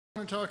I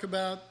want to talk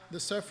about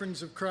the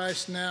sufferings of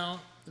Christ now.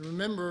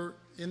 Remember,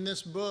 in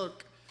this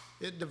book,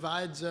 it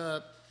divides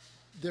up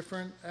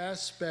different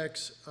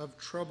aspects of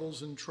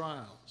troubles and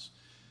trials.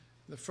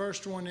 The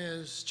first one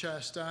is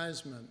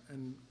chastisement,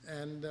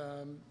 and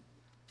the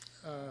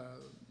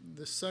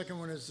second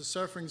one is the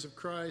sufferings of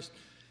Christ,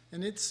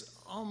 and it's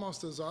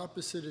almost as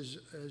opposite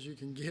as you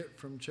can get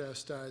from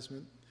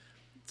chastisement.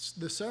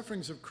 The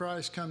sufferings of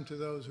Christ come to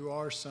those who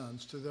are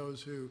sons, to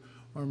those who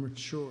are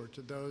mature,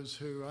 to those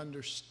who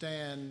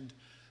understand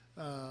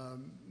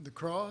the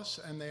cross,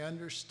 and they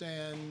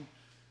understand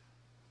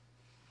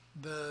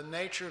the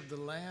nature of the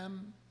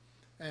Lamb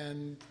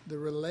and the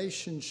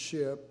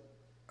relationship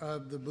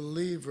of the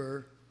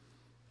believer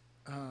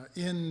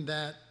in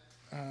that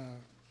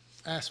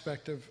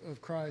aspect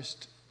of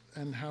Christ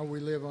and how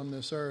we live on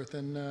this earth.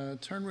 And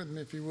turn with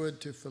me, if you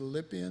would, to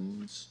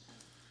Philippians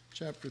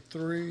chapter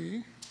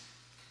 3.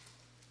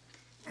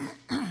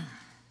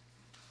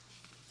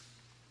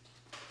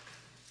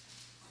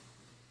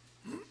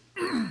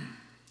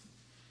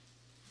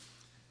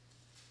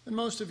 And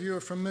most of you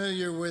are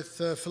familiar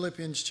with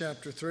Philippians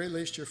chapter 3. At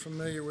least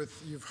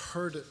you've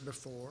heard it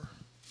before.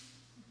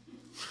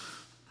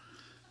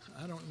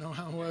 I don't know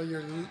how well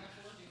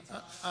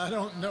I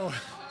don't know.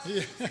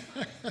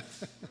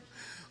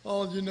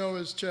 All you know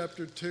is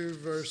chapter 2,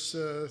 verse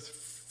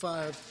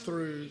 5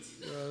 through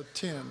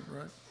 10,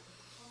 right?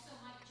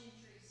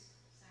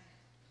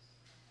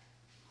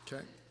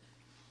 Okay.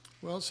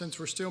 Well, since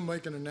we're still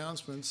making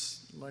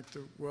announcements, I'd like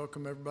to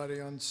welcome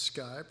everybody on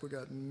Skype. We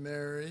got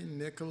Mary,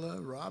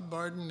 Nicola, Rob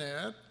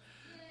Bardenett,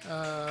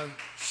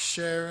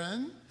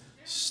 Sharon,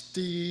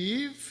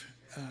 Steve,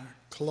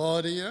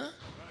 Claudia,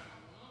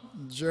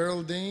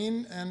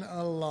 Geraldine, and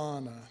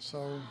Alana.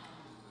 So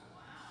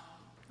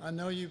I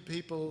know you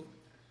people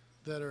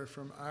that are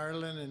from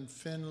Ireland and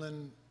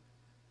Finland,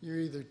 you're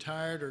either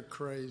tired or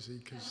crazy,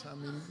 because, I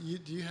mean,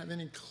 do you have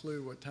any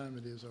clue what time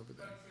it is over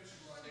there?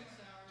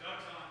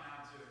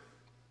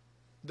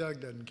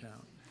 Doug doesn't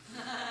count.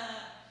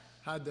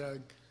 Hi,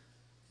 Doug.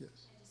 Yes.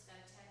 I just got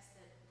a text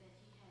that he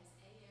has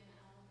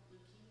AML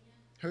leukemia.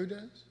 Who does?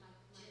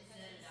 Zeb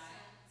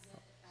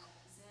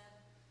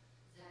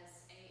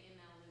has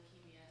AML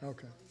leukemia.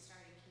 Okay. He'll be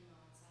starting chemo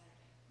on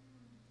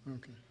Saturday.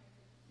 Okay.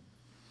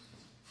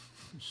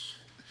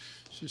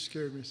 She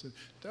scared me. Said,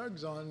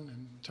 Doug's on,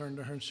 and turned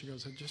to her and she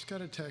goes, I just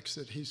got a text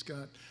that he's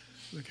got,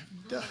 look,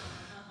 Doug.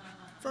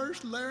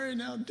 First Larry,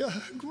 now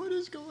Doug. What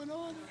is going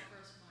on?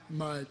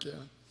 Mike,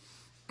 yeah.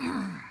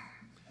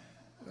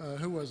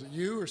 Who was it?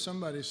 You or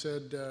somebody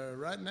said,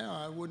 right now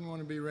I wouldn't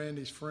want to be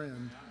Randy's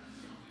friend.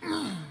 I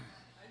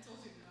told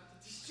you not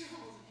to teach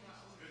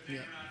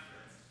troubles.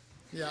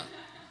 Yeah.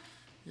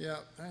 Yeah.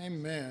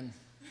 Amen.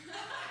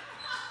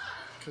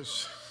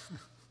 Because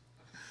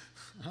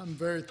I'm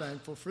very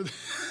thankful for that.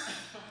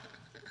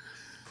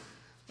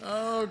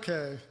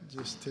 Okay,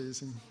 just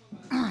teasing.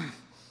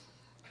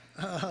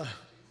 All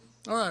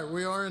right,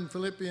 we are in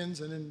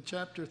Philippians, and in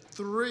chapter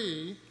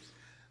 3,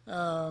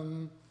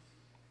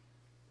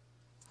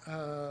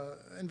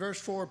 in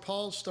verse 4,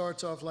 Paul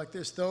starts off like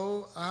this: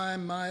 though I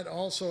might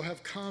also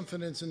have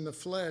confidence in the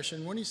flesh.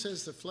 And when he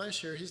says the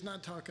flesh here, he's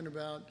not talking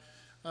about,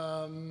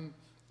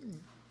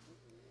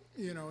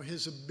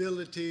 his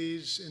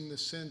abilities in the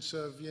sense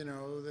of,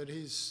 that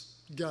he's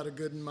got a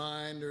good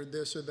mind or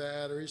this or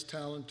that, or he's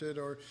talented,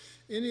 or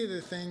any of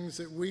the things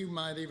that we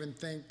might even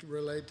think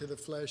relate to the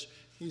flesh.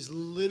 He's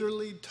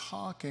literally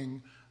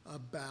talking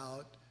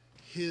about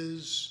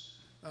his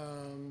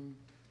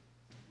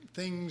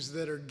things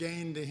that are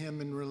gained to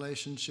him in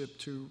relationship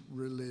to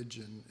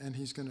religion, and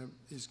he's going to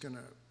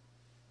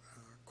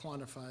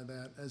quantify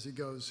that as he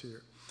goes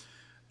here.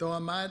 Though I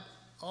might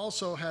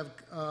also have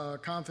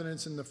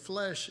confidence in the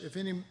flesh, if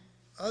any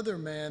other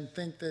man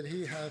think that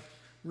he hath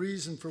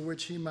reason for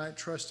which he might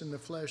trust in the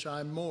flesh,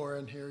 I more,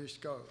 and here he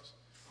goes,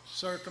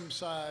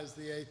 circumcised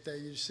the 8th day.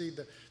 You see,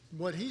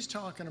 what he's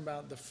talking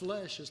about, the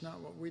flesh, is not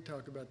what we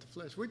talk about the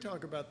flesh. We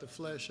talk about the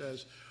flesh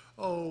as,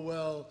 oh,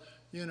 well,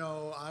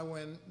 I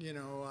went,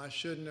 I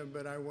shouldn't have,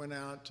 but I went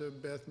out to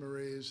Beth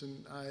Marie's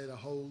and I ate a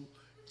whole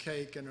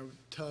cake and a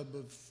tub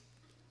of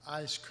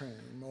ice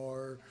cream,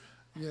 or,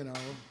 I don't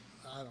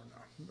know.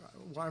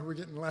 Why are we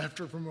getting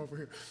laughter from over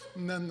here?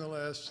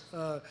 Nonetheless,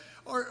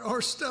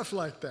 or stuff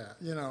like that,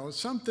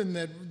 something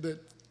that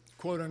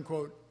quote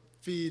unquote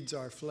feeds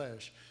our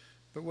flesh.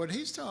 But what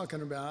he's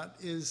talking about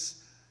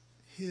is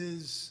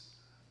his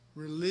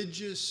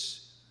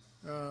religious,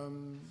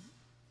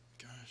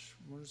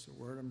 what is the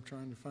word I'm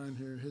trying to find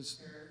here? His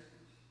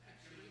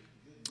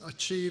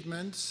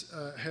achievements,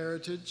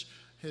 heritage,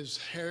 his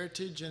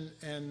heritage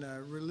and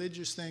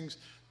religious things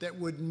that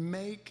would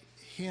make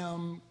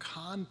him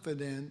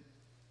confident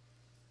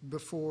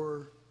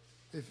before,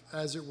 if,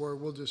 as it were,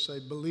 we'll just say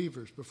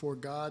believers, before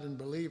God and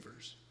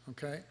believers,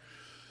 okay?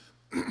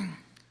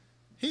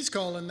 He's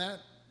calling that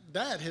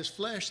his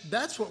flesh.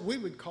 That's what we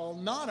would call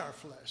not our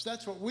flesh.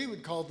 That's what we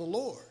would call the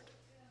Lord.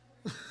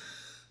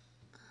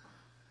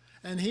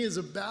 And he is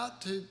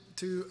about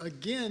to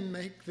again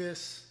make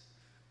this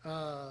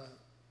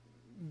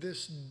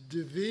this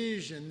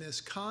division, this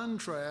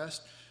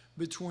contrast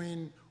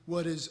between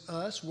what is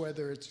us,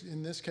 whether it's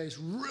in this case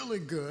really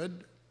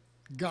good,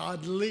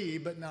 godly,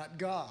 but not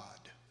God.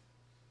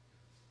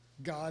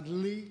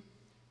 Godly,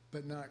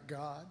 but not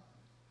God.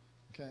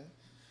 Okay?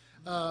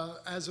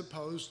 As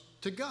opposed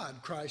to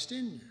God, Christ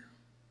in you.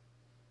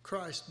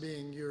 Christ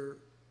being your,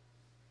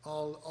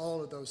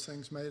 all of those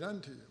things made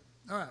unto you.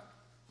 All right.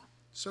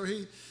 So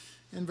he,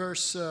 in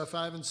verse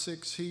 5 and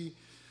 6, he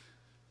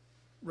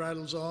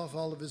rattles off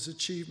all of his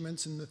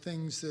achievements and the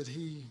things that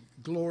he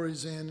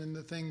glories in and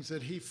the things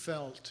that he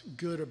felt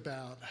good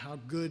about, how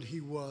good he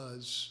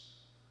was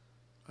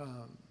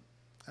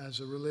as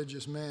a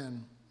religious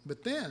man.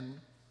 But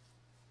then,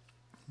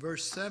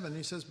 verse 7,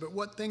 he says, "But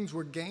what things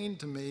were gained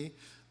to me,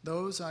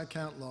 those I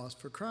count lost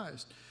for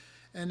Christ."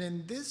 And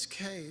in this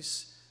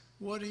case,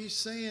 what he's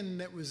saying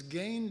that was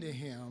gained to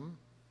him,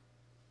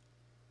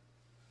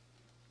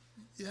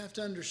 you have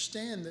to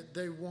understand that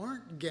they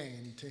weren't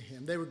gained to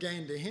him. They were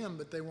gained to him,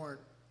 but they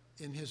weren't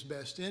in his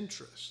best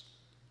interest.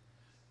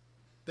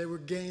 They were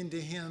gained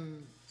to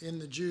him in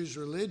the Jews'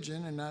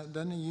 religion, and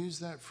doesn't he use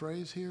that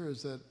phrase here?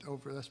 Is that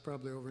over? That's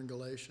probably over in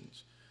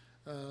Galatians,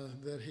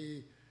 that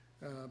he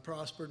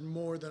prospered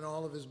more than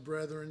all of his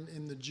brethren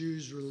in the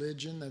Jews'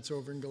 religion. That's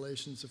over in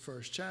Galatians, the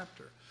first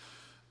chapter.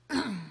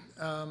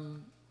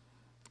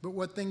 But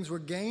what things were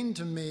gained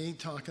to me,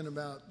 talking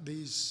about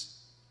these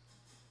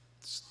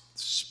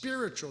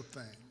spiritual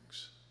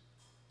things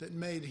that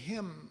made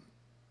him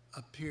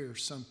appear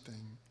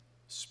something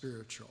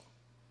spiritual,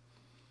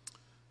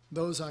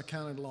 those I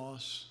counted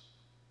loss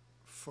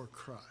for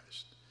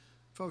Christ.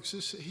 Folks,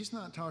 he's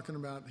not talking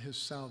about his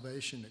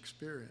salvation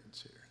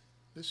experience here.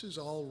 This is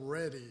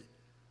already,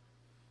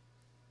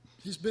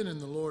 he's been in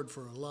the Lord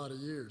for a lot of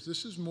years.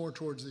 This is more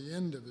towards the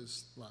end of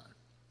his life.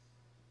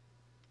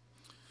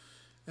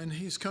 And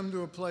he's come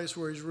to a place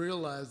where he's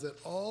realized that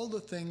all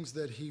the things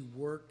that he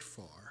worked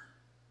for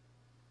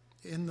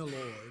in the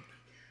Lord,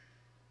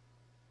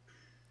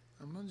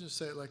 I'm going to just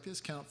say it like this,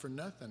 count for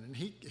nothing. And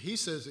he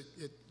says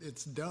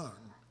it's dung.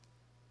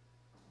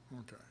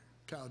 Okay,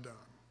 cow dung.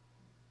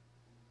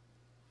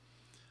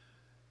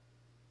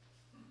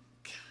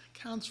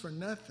 Counts for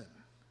nothing.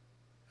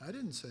 I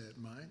didn't say it,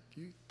 Mike.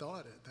 You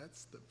thought it.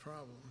 That's the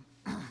problem.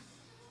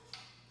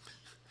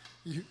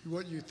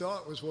 What you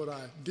thought was what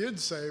I did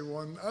say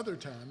one other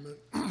time,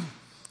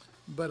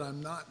 but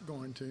I'm not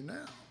going to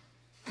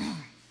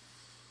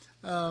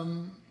now.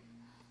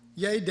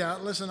 Yea,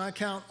 doubtless, and I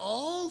count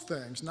all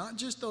things, not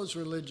just those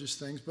religious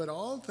things, but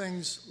all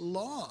things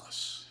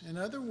loss. In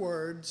other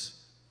words,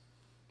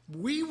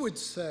 we would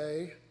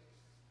say,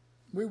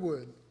 well,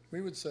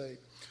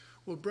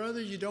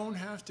 brother, you don't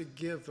have to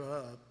give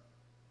up,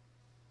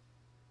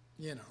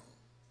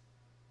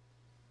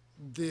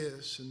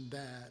 this and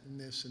that and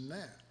this and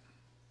that.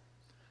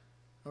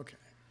 Okay.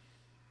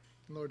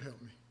 Lord help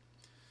me.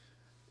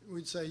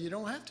 We'd say you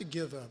don't have to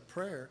give up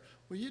prayer.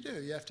 Well, you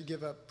do. You have to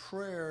give up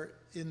prayer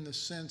in the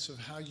sense of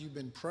how you've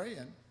been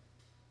praying.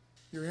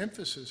 Your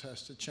emphasis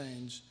has to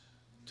change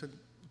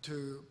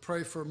to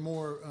pray for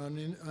more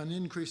an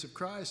increase of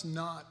Christ,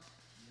 not,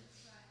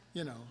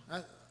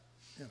 I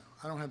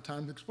don't have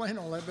time to explain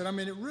all that, but I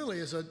mean, it really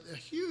is a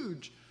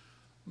huge,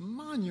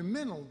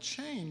 monumental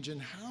change in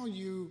how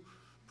you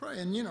pray.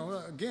 And,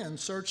 again,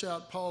 search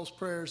out Paul's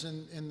prayers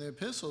in the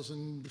epistles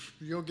and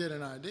you'll get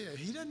an idea.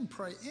 He doesn't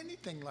pray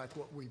anything like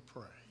what we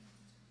pray.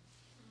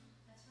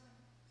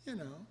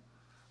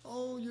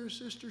 Oh, your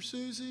sister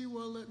Susie,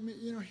 well, let me,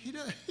 he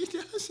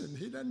doesn't.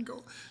 He doesn't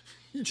go,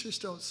 you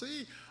just don't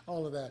see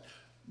all of that.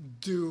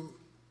 Do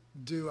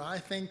I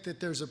think that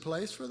there's a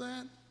place for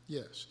that?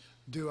 Yes.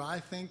 Do I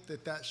think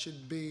that that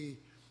should be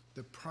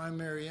the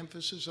primary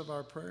emphasis of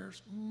our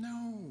prayers?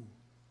 No.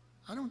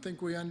 I don't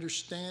think we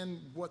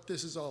understand what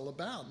this is all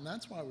about, and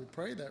that's why we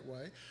pray that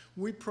way.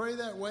 We pray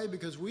that way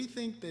because we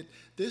think that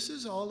this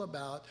is all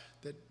about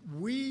that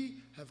we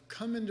have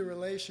come into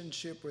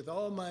relationship with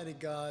Almighty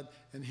God,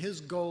 and His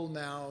goal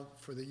now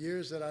for the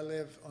years that I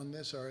live on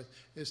this earth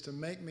is to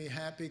make me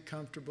happy,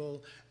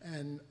 comfortable,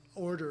 and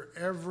order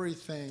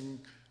everything,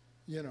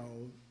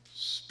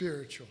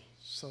 spiritual,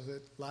 so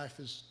that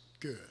life is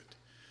good.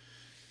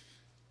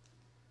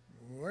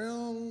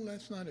 Well,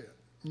 that's not it.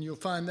 And you'll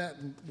find that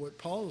in what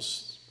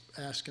Paul's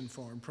asking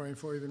for and praying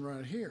for even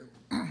right here.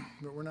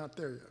 But we're not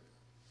there yet.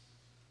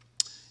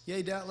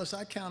 Yea, doubtless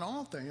I count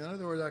all things. In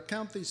other words, I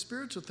count these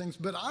spiritual things,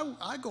 but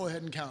I go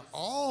ahead and count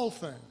all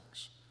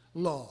things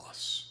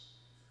loss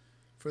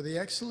for the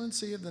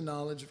excellency of the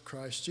knowledge of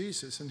Christ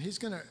Jesus. And he's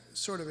going to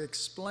sort of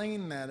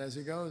explain that as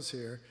he goes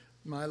here.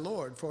 My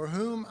Lord, for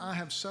whom I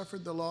have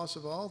suffered the loss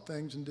of all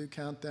things and do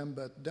count them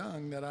but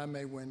dung, that I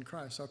may win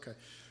Christ. Okay.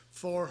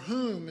 For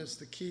whom is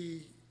the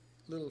key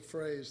little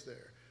phrase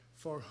there.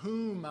 For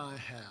whom I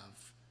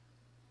have.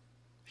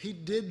 He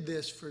did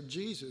this for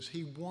Jesus.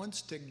 He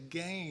wants to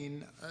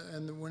gain,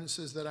 and when it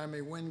says that I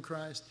may win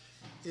Christ,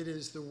 it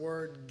is the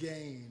word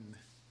gain.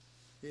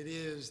 It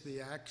is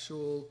the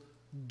actual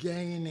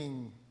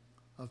gaining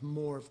of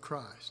more of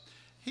Christ.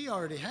 He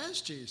already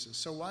has Jesus,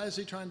 so why is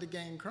he trying to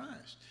gain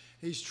Christ?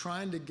 He's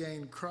trying to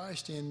gain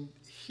Christ in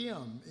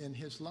him, in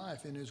his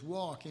life, in his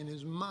walk, in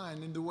his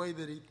mind, in the way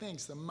that he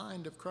thinks, the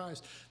mind of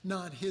Christ,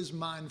 not his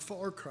mind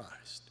for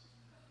Christ.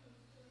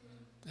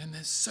 And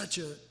there's such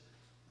a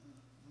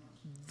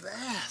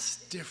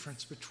vast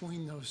difference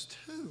between those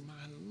two,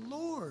 my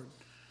Lord.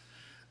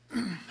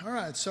 All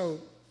right, so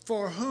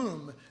for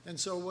whom? And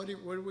so what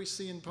do we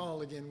see in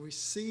Paul again? We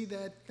see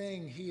that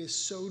thing. He is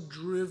so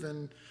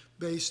driven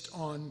based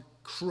on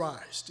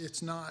Christ.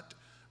 It's not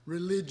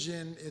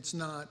religion. It's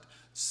not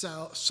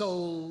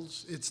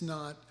souls. It's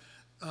not,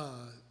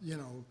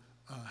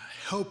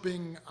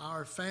 helping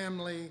our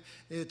family.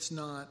 It's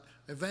not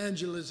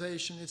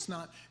evangelization. It's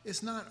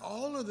not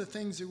all of the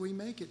things that we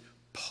make it.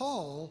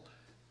 Paul,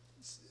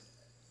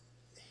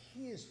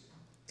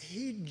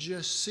 he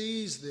just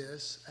sees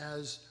this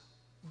as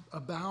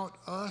about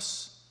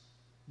us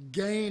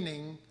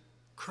gaining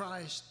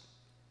Christ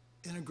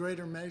in a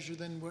greater measure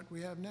than what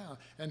we have now.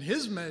 And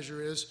his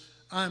measure is,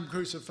 I'm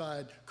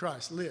crucified,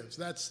 Christ lives.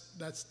 That's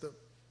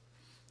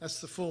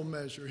the full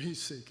measure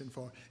he's seeking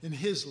for in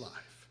his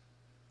life.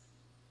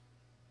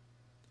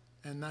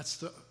 And that's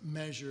the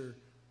measure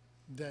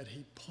that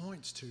he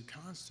points to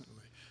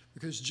constantly.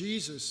 Because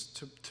Jesus,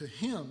 to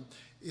him,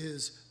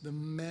 is the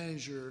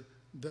measure,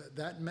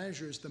 that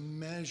measure is the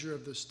measure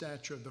of the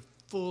stature of the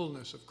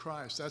fullness of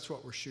Christ. That's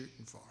what we're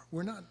shooting for.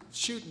 We're not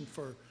shooting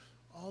for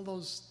all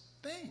those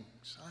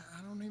things.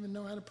 I don't even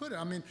know how to put it.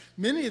 I mean,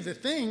 many of the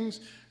things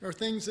are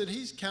things that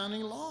he's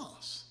counting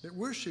loss, that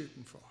we're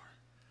shooting for.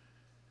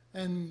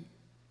 And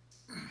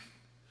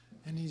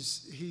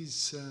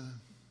he's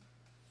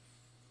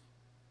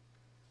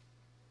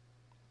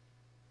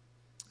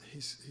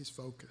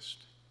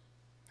focused.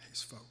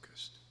 He's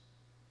focused.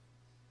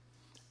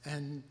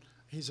 And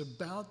he's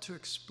about to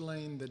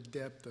explain the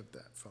depth of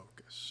that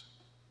focus.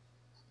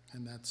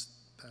 And that's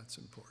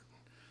important.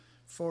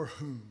 For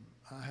whom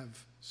I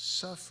have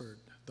suffered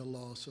the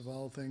loss of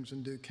all things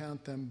and do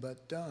count them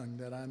but dung,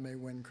 that I may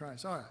win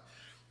Christ. All right.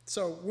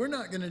 So we're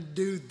not going to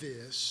do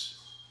this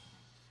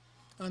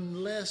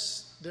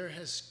unless there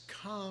has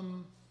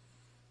come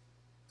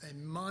a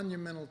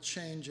monumental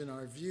change in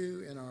our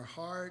view, in our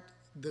heart.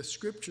 The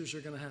scriptures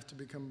are going to have to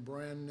become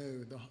brand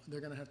new. They're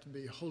going to have to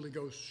be Holy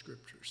Ghost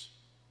scriptures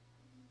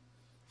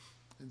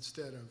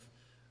instead of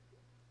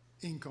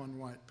ink on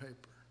white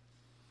paper.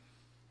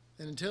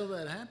 And until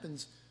that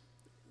happens,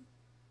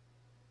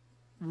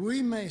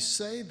 we may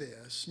say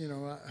this,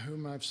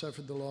 whom I've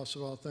suffered the loss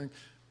of all things,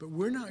 but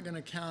we're not going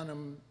to count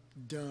them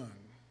dung.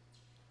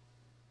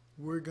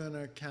 We're going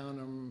to count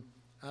them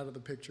out of the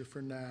picture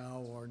for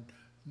now, or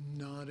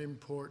not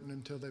important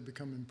until they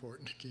become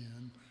important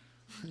again.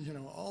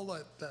 All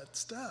that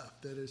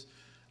stuff that is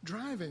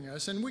driving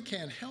us, and we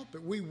can't help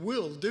it. We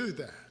will do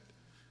that.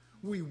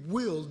 We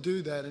will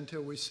do that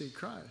until we see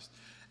Christ.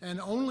 And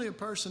only a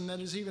person that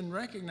has even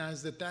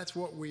recognized that that's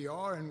what we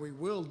are, and we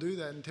will do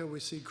that until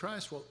we see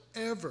Christ, will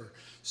ever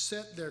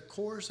set their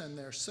course and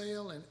their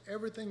sail and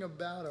everything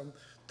about them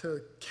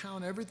to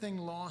count everything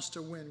lost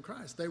to win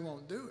Christ. They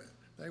won't do it.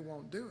 They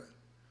won't do it.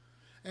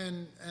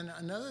 And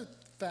another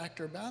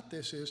factor about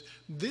this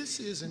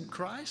isn't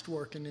Christ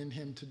working in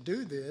him to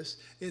do this.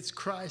 It's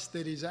Christ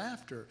that he's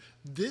after.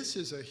 This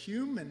is a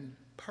human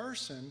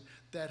person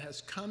that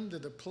has come to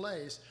the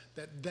place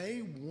that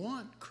they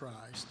want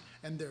Christ,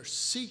 and they're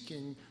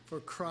seeking for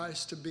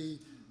Christ to be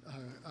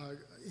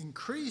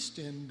increased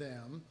in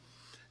them.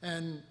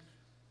 And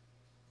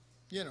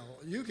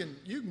you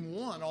can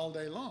want all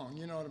day long.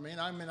 You know what I mean?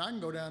 I can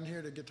go down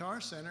here to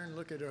Guitar Center and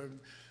look at a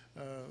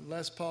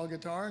Les Paul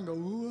guitar and go,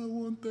 "Ooh, I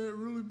want that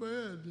really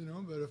bad,"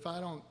 But if I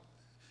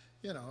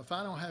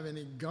don't have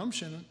any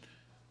gumption,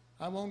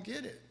 I won't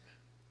get it.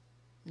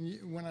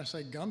 And when I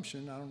say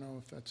gumption, I don't know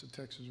if that's a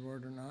Texas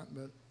word or not,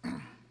 but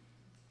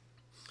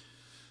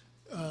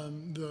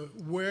the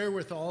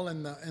wherewithal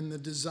and the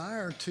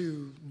desire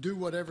to do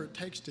whatever it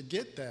takes to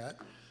get that,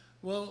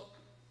 well,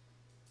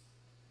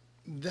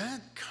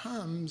 that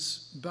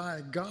comes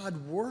by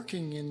God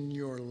working in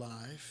your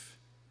life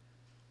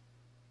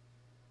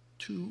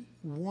to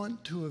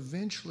want to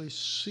eventually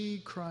see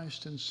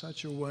Christ in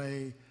such a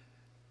way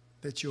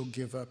that you'll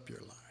give up your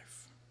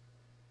life.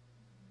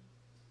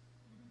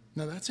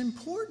 Now that's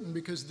important,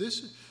 because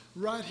this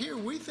right here,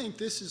 we think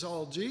this is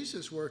all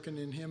Jesus working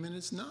in him, and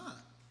it's not.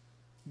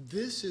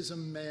 This is a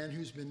man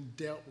who's been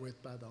dealt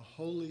with by the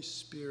Holy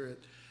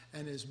Spirit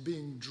and is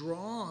being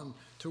drawn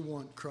to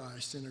want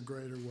Christ in a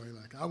greater way.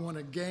 Like, I want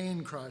to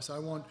gain Christ. I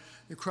want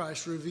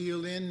Christ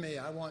revealed in me.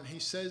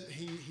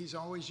 He's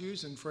always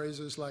using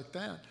phrases like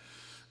that.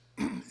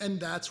 And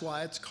that's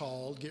why it's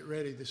called, get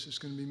ready, this is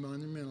going to be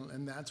monumental,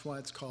 and that's why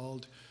it's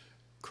called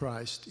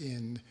Christ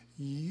in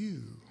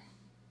you.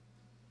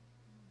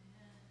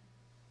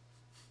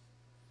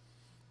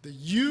 The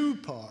you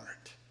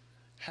part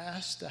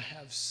has to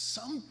have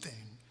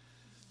something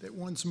that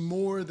wants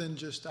more than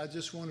just, I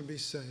just want to be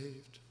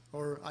saved,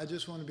 or I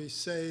just want to be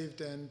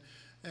saved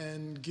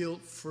and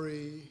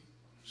guilt-free.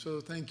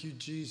 So thank you,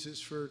 Jesus,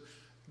 for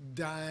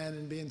dying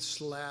and being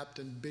slapped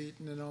and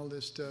beaten and all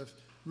this stuff.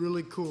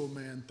 Really cool,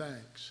 man.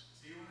 Thanks.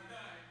 See you when I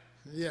die.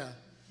 Yeah,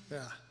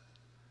 yeah.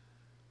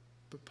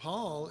 But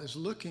Paul is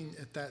looking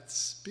at that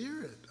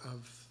spirit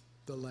of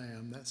the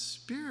Lamb, that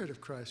spirit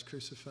of Christ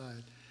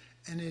crucified,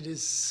 and it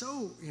is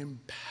so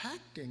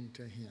impacting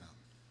to him.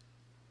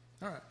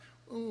 All right.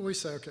 Well, we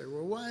say, okay,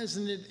 well, why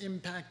isn't it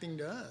impacting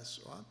to us?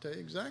 Well, I'll tell you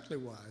exactly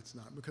why it's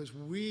not. Because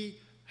we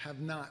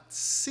have not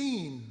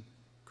seen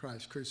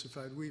Christ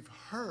crucified. We've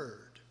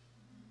heard.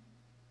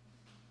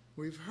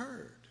 We've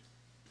heard.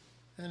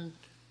 And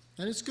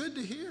it's good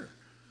to hear.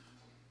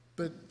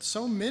 But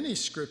so many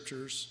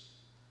scriptures,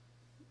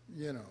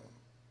 you know,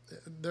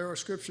 there are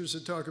scriptures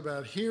that talk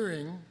about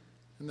hearing,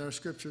 and there are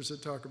scriptures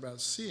that talk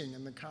about seeing,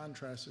 and the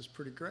contrast is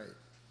pretty great.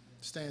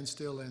 Stand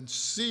still and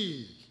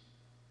see,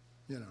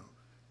 you know.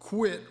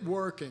 Quit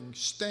working,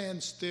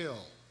 stand still,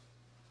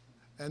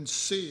 and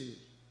see.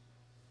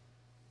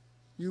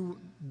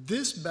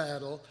 This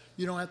battle,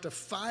 you don't have to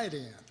fight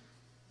in,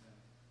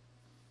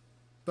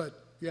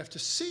 but you have to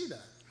see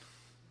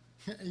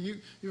that.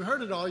 You've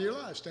heard it all your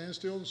life. Stand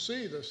still and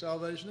see the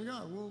salvation of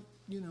God. Well,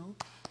 you know,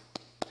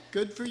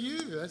 good for you.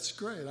 That's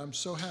great. I'm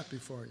so happy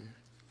for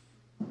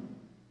you.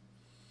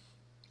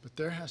 But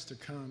there has to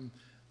come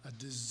a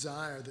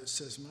desire that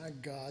says, my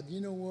God,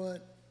 you know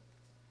what?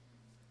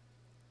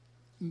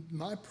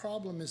 My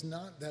problem is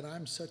not that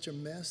I'm such a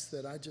mess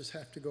that I just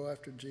have to go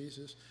after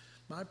Jesus.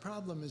 My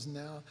problem is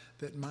now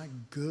that my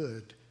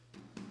good,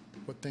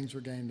 what things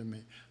were gained to me,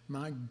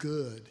 my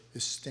good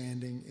is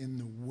standing in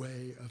the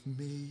way of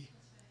me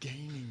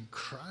gaining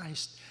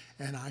Christ,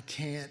 and I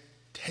can't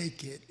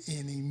take it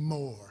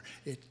anymore.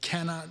 It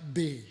cannot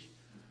be.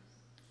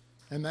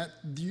 And that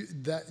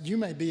you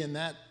may be in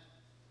that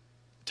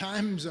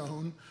time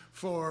zone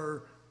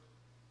for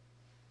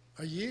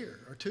a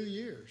year or 2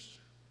 years.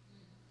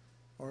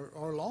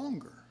 Or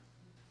longer.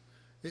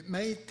 It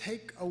may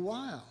take a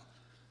while,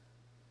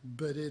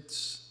 but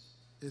it's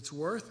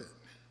worth it.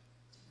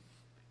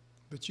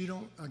 But you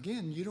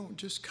don't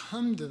just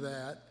come to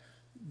that.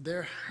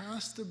 There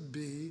has to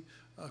be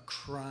a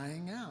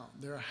crying out.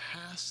 There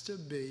has to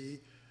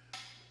be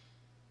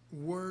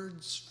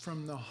words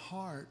from the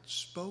heart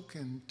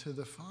spoken to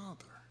the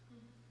Father.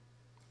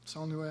 It's the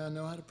only way I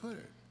know how to put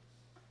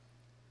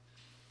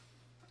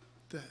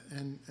it.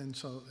 And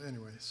so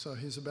anyway, so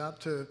he's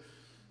about to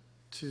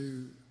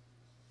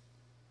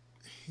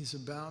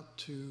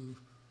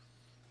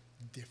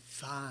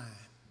define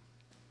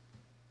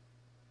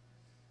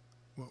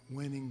what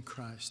winning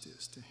Christ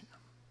is to him.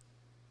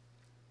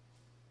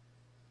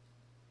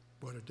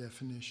 What a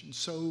definition.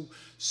 So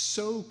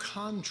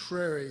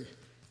contrary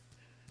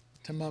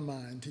to my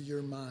mind, to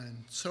your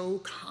mind, so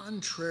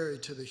contrary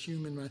to the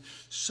human mind,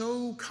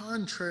 so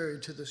contrary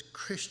to the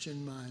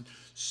Christian mind,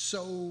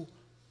 so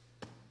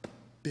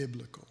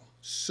biblical,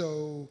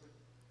 so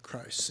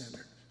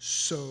Christ-centered.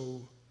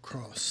 So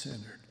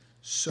cross-centered.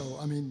 So,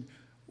 I mean,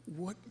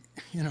 what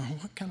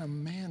kind of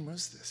man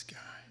was this guy?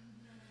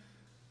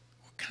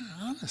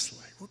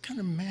 Honestly, what kind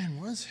of man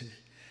was he?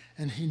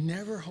 And he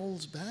never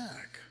holds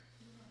back.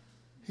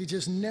 He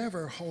just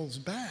never holds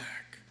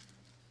back.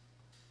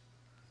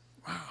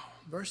 Wow.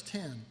 Verse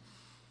 10,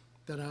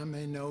 that I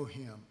may know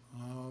him.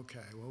 Okay,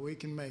 well, we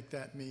can make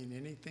that mean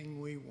anything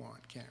we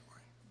want, can't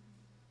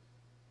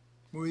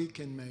we? We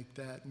can make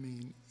that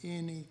mean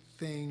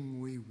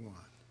anything we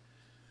want.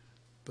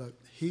 But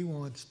he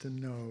wants to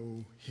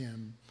know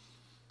him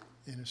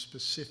in a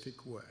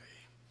specific way.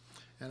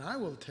 And I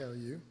will tell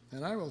you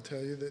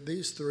that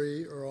these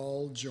three are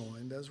all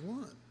joined as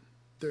one.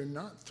 They're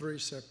not three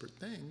separate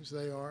things.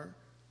 They are,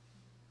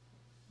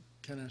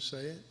 can I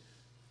say it?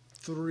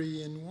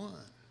 3 in 1.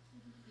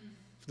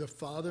 The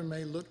Father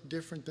may look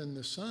different than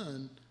the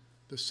Son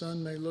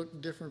may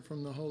look different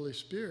from the Holy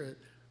Spirit,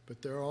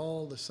 but they're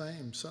all the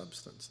same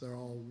substance. They're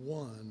all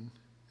one,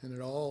 and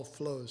it all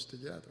flows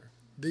together.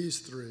 These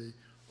three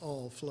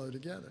all flow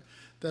together.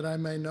 That I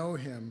may know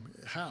him.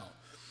 How?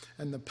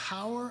 And the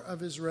power of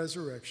his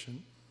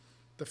resurrection,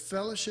 the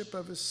fellowship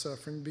of his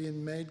suffering,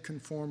 being made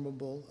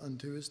conformable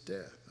unto his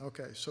death.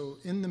 Okay, so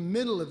in the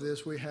middle of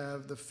this we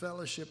have the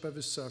fellowship of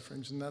his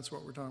sufferings, and that's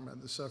what we're talking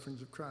about, the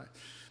sufferings of Christ.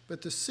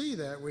 But to see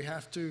that, we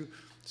have to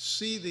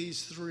see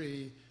these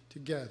three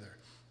together.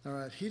 All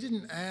right, he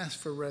didn't ask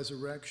for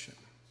resurrection.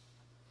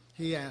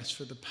 He asked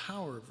for the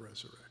power of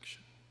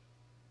resurrection.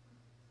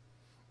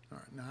 All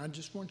right, now I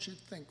just want you to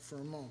think for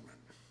a moment.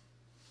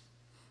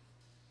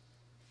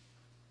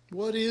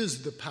 What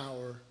is the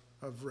power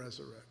of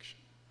resurrection?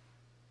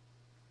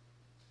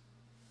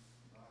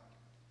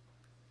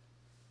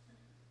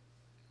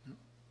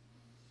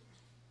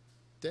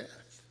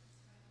 Death.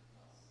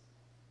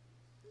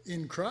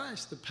 In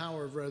Christ, the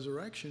power of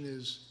resurrection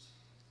is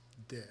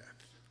death.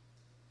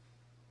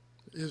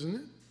 Isn't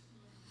it?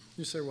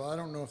 You say, well, I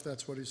don't know if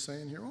that's what he's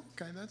saying here.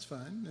 Okay, that's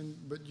fine.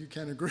 But you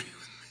can agree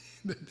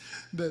with me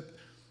that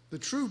the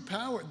true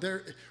power,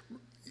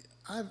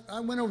 I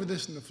went over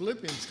this in the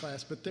Philippians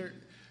class, but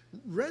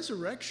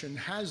resurrection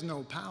has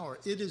no power.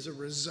 It is a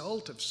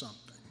result of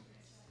something.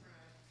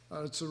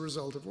 It's a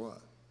result of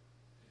what?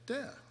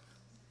 Death.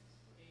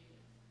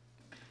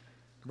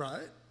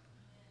 Right?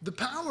 The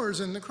power is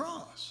in the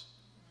cross.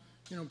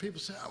 You know, people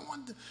say, I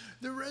want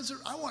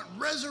I want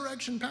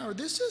resurrection power.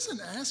 This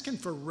isn't asking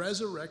for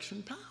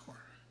resurrection power.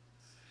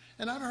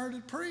 And I've heard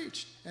it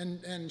preached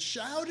and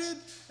shouted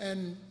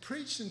and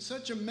preached in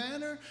such a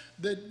manner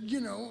that,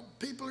 you know,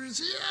 people are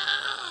just,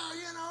 yeah,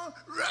 you know,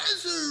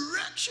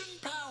 resurrection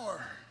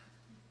power.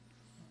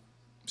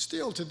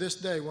 Still to this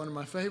day, one of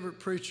my favorite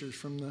preachers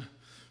from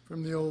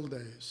the old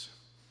days.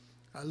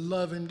 I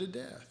love him to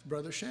death,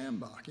 Brother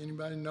Schambach.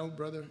 Anybody know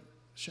Brother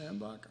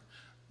Schambach?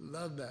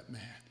 Love that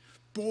man.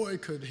 Boy,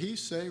 could he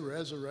say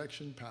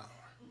resurrection power.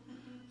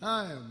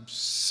 I am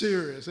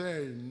serious.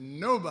 Hey,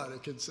 nobody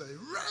can say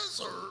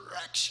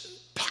resurrection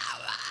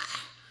power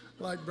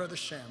like Brother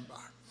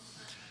Schambach.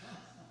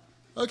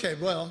 Okay,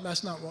 well,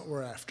 that's not what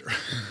we're after.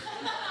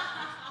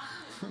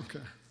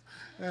 Okay.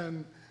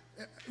 And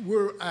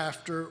we're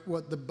after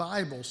what the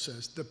Bible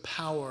says, the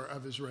power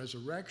of his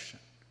resurrection.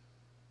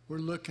 We're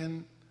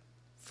looking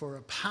for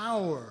a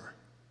power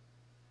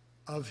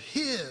of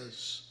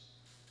his.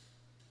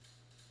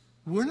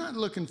 We're not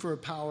looking for a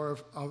power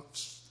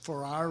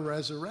for our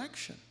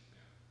resurrection.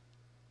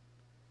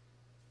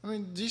 I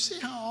mean, do you see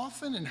how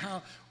often and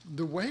how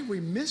the way we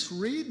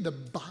misread the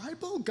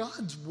Bible,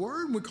 God's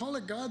Word? We call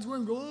it God's Word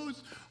and go, oh,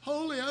 it's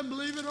holy, I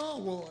believe it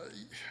all. Well,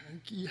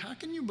 how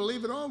can you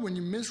believe it all when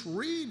you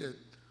misread it?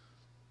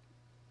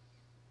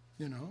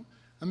 You know?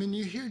 I mean,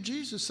 you hear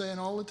Jesus saying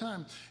all the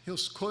time,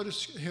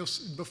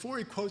 before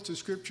he quotes the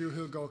scripture,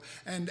 he'll go,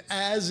 and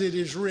as it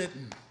is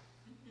written.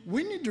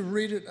 We need to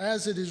read it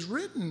as it is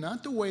written,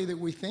 not the way that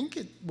we think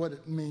what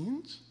it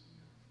means.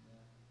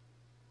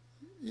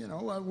 You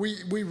know,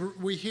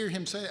 we hear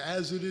him say,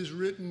 as it is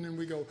written, and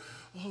we go,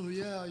 oh,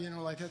 yeah, you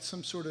know, like that's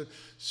some sort of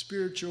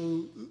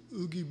spiritual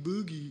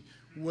oogie-boogie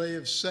way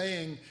of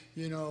saying,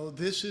 you know,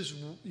 this is,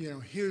 you know,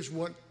 here's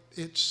what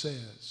it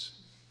says.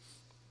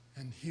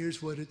 And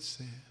here's what it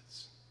says.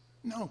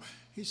 No,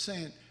 he's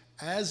saying,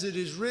 as it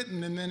is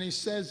written, and then he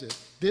says it.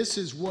 This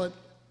is what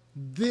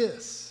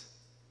this.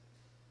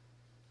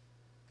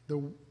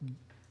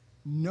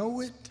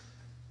 Know it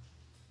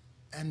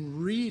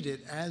and read it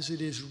as it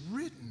is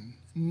written,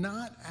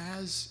 not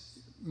as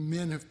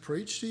men have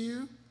preached to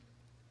you,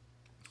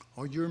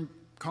 or your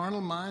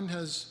carnal mind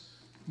has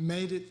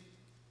made it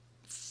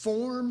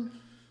form.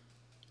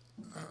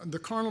 The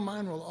carnal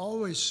mind will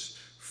always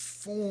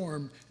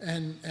form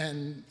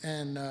and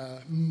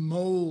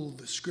mold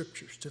the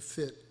scriptures to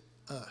fit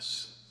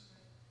us,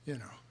 you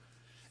know.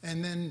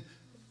 And then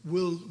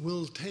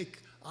we'll take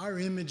our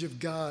image of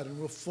God and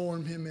we'll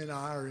form him in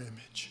our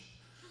image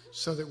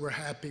so that we're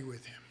happy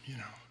with him, you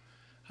know.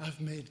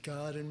 I've made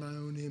God in my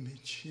own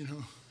image, you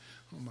know.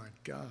 Oh my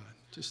God,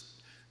 just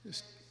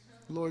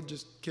Lord,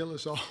 just kill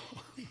us all.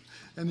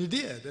 And he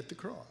did at the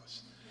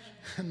cross.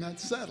 And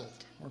that's settled,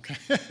 okay?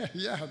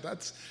 Yeah,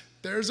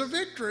 there's a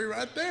victory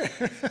right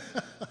there.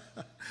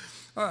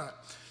 All right.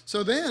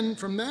 So then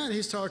from that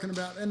he's talking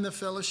about and the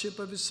fellowship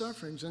of his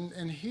sufferings.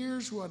 And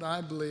here's what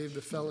I believe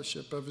the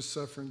fellowship of his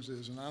sufferings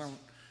is. And I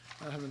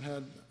haven't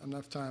had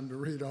enough time to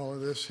read all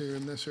of this here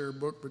in this here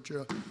book, but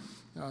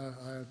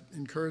I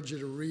encourage you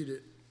to read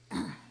it.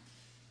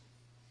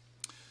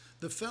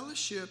 The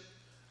fellowship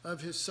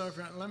of his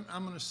suffering,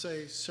 I'm going to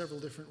say several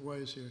different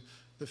ways here.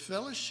 The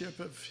fellowship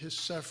of his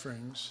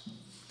sufferings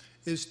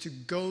is to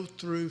go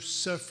through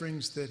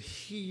sufferings that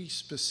he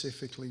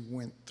specifically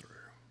went through.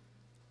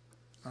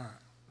 All right.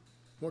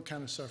 What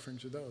kind of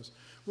sufferings are those?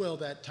 Well,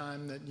 that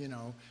time that, you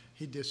know,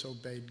 he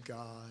disobeyed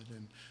God,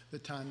 and the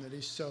time that he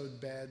sowed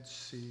bad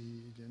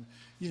seed, and,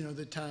 you know,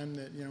 the time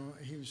that, you know,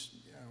 he was,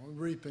 you know,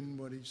 reaping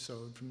what he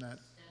sowed from that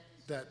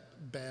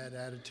bad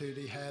attitude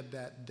he had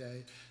that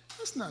day.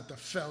 That's not the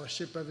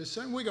fellowship of his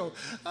son. We go,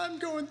 I'm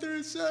going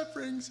through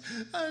sufferings.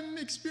 I'm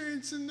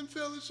experiencing the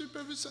fellowship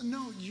of his son.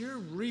 No, you're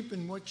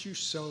reaping what you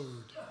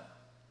sowed.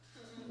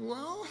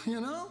 Well, you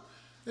know,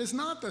 it's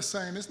not the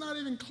same. It's not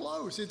even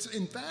close.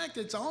 In fact,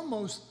 it's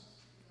almost,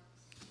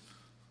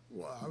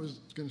 well, I was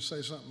going to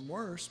say something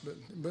worse,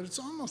 but it's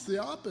almost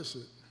the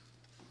opposite.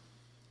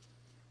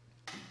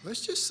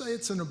 Let's just say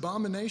it's an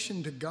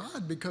abomination to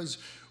God because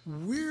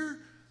we're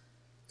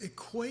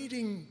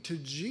equating to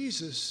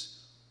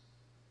Jesus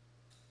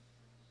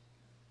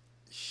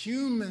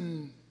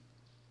human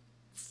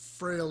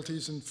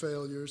frailties and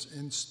failures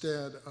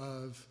instead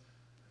of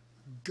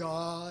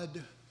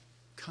God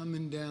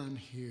coming down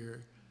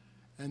here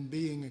and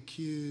being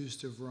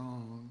accused of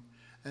wrong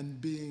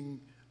and being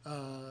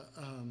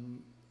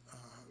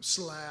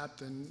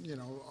slapped and, you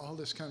know, all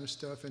this kind of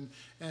stuff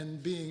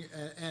and being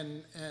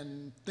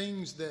and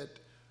things that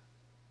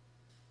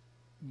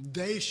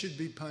they should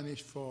be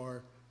punished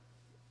for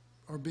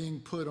are being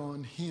put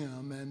on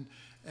him,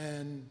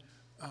 and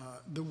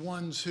the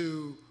ones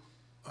who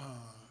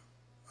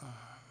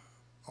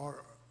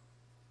are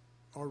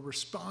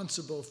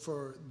responsible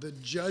for the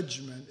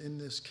judgment in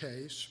this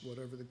case,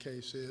 whatever the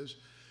case is,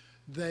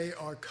 they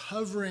are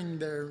covering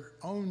their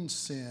own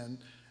sin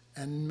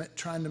and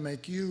trying to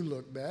make you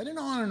look bad, and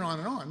on and on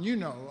and on. You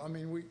know, I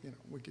mean,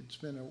 we could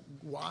spend a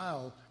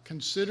while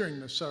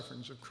considering the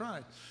sufferings of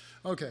Christ.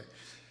 Okay,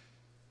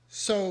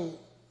 so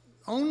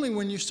only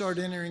when you start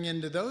entering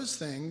into those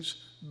things,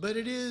 but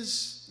it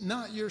is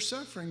not your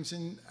sufferings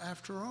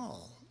after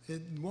all.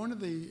 One of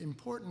the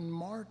important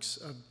marks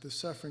of the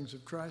sufferings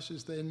of Christ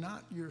is they're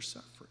not your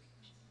sufferings.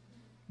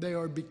 They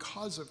are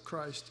because of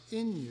Christ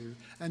in you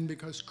and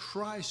because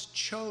Christ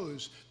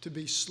chose to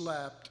be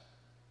slapped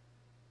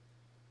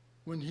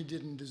when he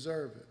didn't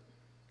deserve it.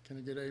 Can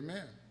I get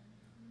amen?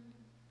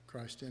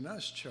 Christ in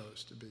us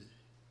chose to be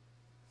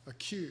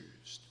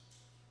accused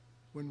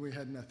when we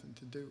had nothing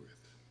to do with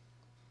it.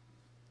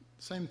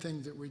 Same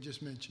thing that we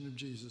just mentioned of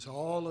Jesus,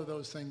 all of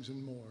those things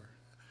and more.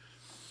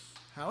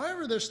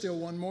 However, there's still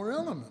one more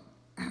element,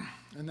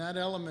 and that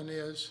element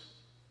is,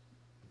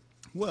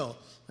 well,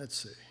 let's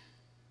see.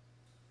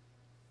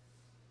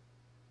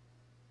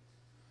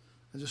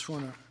 I just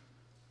want to,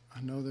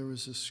 I know there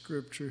was a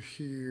scripture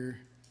here.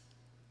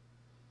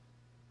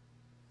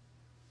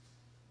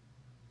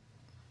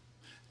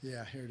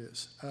 Yeah, here it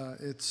is.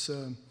 It's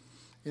in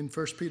 1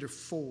 Peter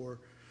 4,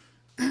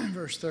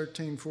 verse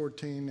 13,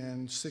 14,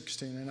 and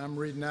 16. And I'm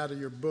reading out of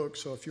your book,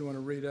 so if you want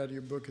to read out of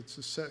your book, it's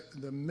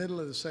the middle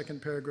of the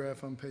second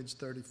paragraph on page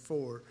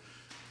 34.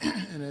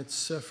 And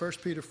it's 1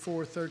 Peter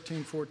 4,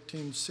 13,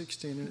 14,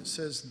 16, and it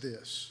says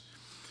this.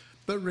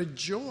 But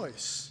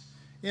rejoice,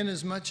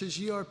 inasmuch as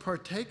ye are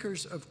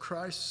partakers of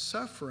Christ's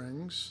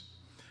sufferings,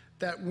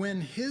 that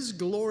when his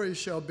glory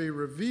shall be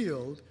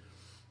revealed,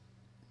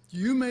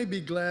 you may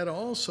be glad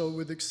also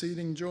with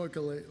exceeding joy.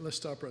 Let's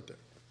stop right there.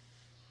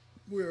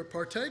 We are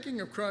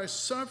partaking of Christ's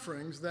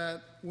sufferings,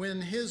 that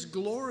when his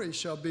glory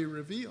shall be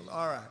revealed.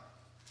 All right.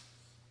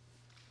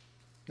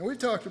 Now, we've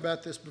talked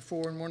about this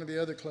before in one of the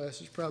other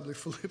classes, probably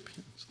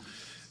Philippians,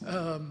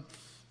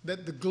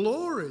 that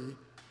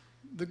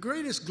the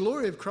greatest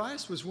glory of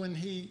Christ was when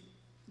he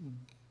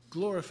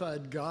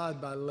glorified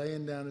God by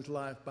laying down his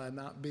life, by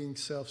not being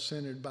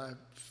self-centered, by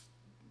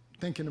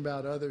thinking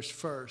about others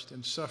first,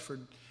 and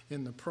suffered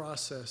in the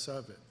process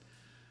of it.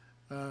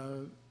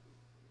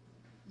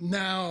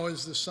 Now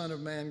is the Son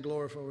of Man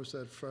glorified. Was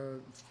that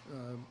for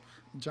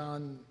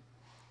John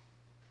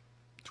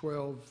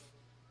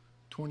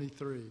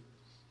 12:23?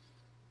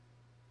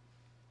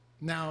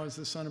 Now is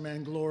the Son of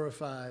Man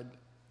glorified,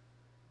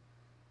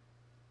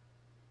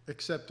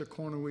 except a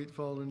corn of wheat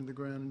fall into the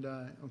ground and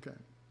die. Okay.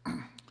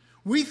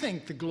 We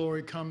think the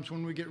glory comes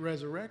when we get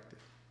resurrected.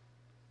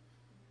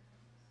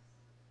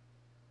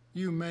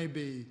 You may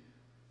be,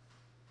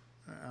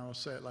 I'll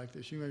say it like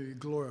this, you may be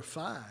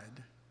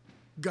glorified.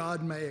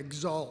 God may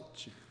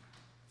exalt you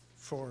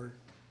for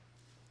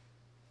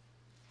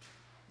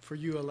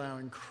you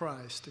allowing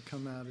Christ to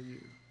come out of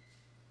you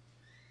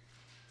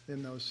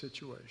in those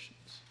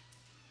situations.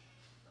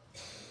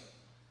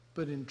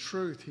 But in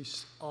truth,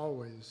 he's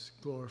always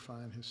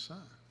glorifying his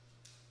Son.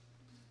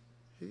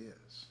 He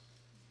is.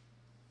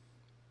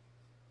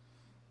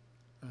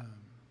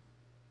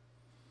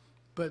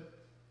 But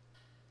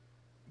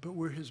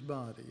we're his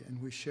body,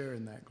 and we share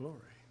in that glory.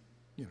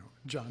 You know,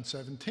 John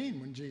 17,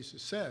 when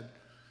Jesus said,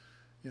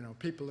 you know,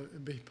 people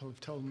have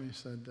told me,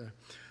 said,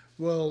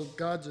 well,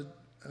 God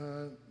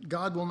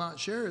will not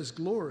share his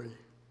glory.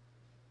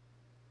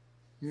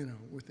 You know,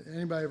 with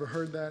anybody ever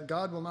heard that?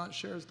 God will not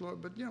share his glory.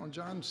 But, you know,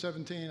 John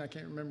 17, I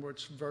can't remember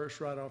which verse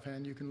right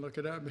offhand. You can look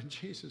it up. But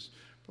Jesus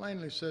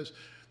plainly says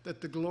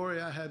that the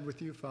glory I had with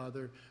you,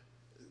 Father,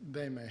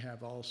 they may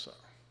have also.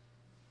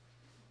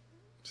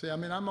 See, I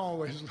mean, I'm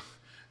always,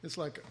 it's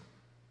like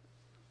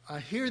I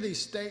hear these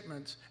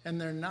statements,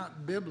 and they're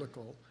not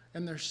biblical,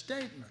 and they're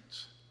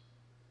statements.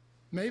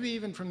 Maybe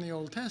even from the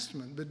Old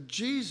Testament. But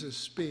Jesus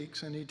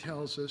speaks, and he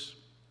tells us,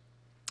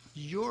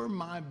 you're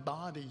my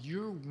body.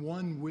 You're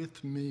one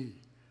with me.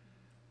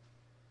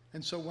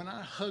 And so when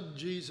I hug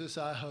Jesus,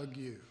 I hug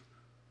you.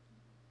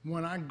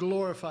 When I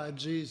glorify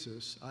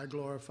Jesus, I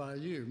glorify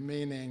you.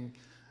 Meaning,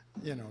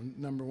 you know,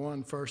 number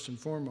one, first and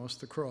foremost,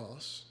 the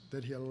cross,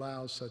 that he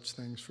allows such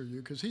things for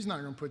you. Because he's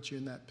not going to put you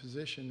in that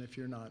position if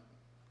you're not,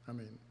 I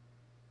mean,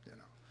 you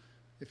know,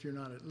 if you're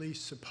not at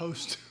least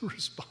supposed to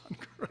respond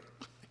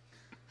correctly.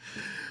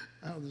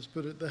 I'll just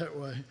put it that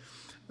way.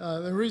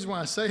 The reason why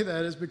I say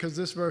that is because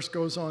this verse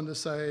goes on to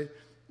say,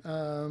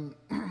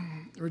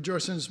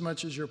 rejoice in as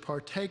much as you're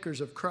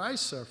partakers of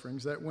Christ's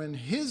sufferings, that when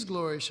his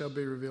glory shall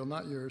be revealed,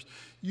 not yours,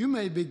 you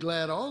may be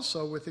glad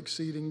also with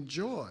exceeding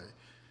joy.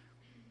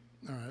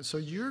 All right, so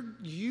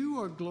you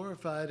are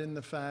glorified in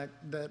the fact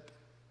that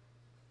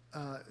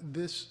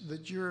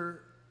that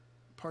you're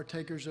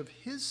partakers of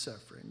his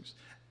sufferings,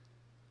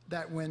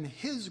 that when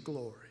his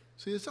glory,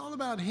 see, it's all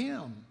about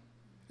him.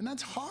 And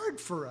that's hard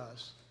for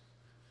us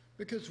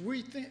because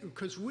we've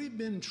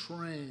been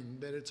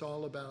trained that it's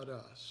all about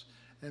us.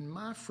 And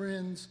my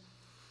friends,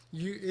 to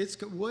use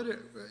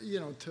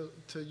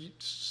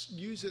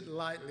it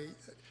lightly,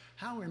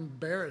 how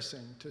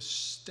embarrassing to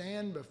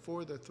stand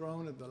before the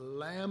throne of the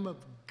Lamb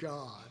of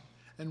God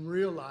and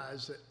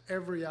realize that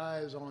every eye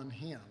is on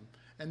him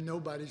and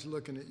nobody's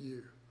looking at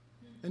you.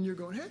 And you're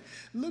going, hey,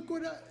 look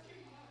what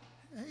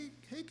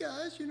hey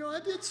guys, you know,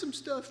 I did some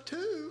stuff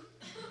too.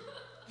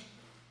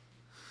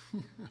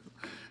 And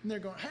they're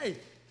going, hey,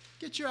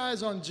 get your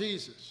eyes on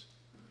Jesus.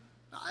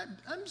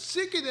 I'm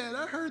sick of that.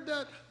 I heard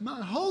that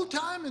my whole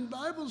time in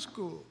Bible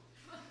school.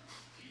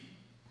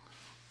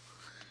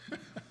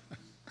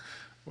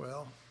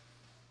 Well,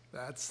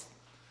 that's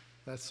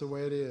the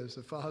way it is.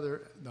 The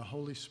Father, the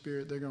Holy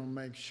Spirit, they're going to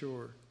make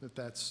sure that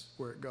that's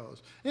where it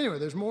goes. Anyway,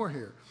 there's more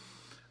here.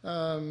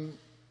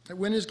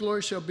 When his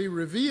glory shall be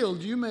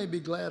revealed, you may be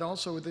glad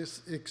also with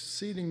this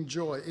exceeding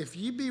joy. If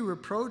ye be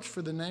reproached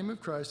for the name of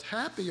Christ,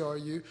 happy are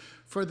you,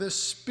 for the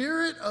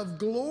Spirit of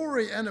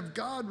glory and of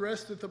God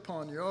resteth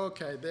upon you.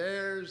 Okay,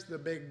 there's the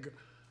big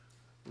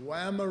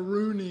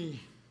whammaroony.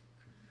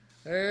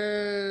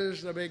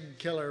 There's the big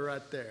killer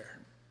right there.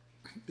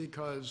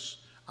 Because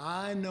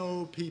I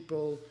know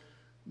people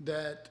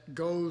that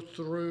go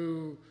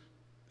through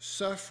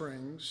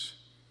sufferings,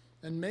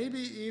 and maybe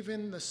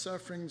even the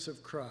sufferings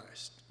of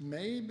Christ.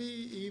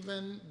 Maybe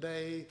even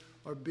they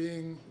are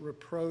being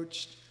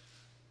reproached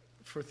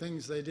for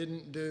things they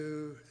didn't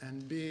do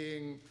and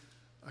being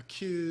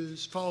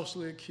accused,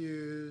 falsely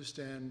accused,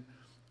 and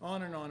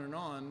on and on and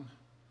on.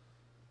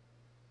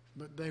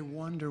 But they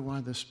wonder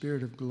why the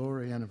Spirit of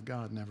glory and of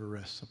God never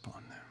rests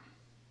upon them.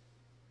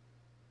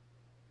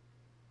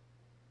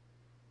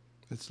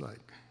 It's like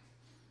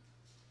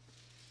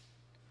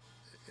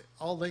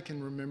all they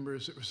can remember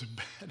is it was a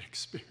bad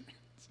experience.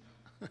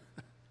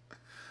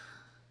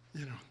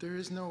 You know, there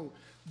is no,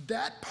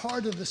 that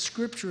part of the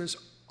scripture is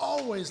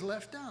always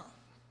left out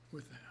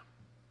with them.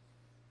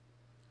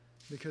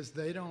 Because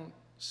they don't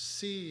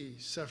see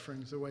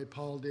sufferings the way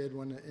Paul did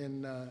when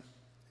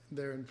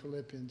there in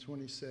Philippians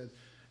when he said,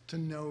 to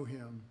know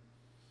him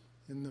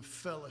in the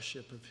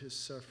fellowship of his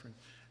suffering.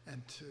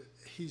 And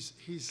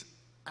he's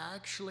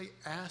actually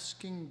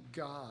asking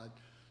God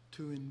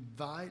to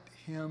invite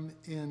him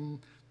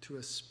into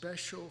a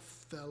special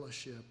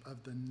fellowship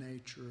of the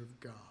nature of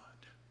God.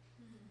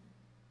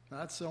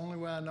 That's the only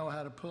way I know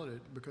how to put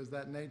it, because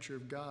that nature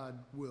of God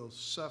will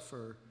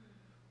suffer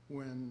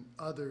when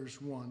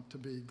others want to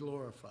be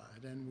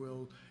glorified and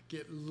will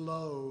get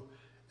low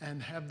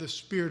and have the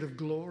Spirit of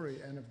glory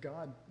and of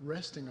God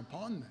resting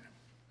upon them.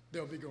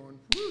 They'll be going,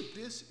 whoo,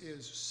 this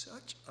is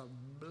such a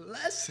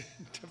blessing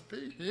to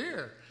be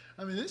here.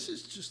 I mean, this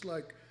is just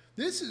like,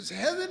 this is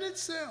heaven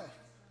itself.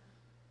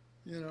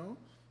 You know,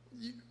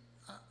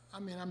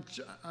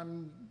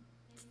 I'm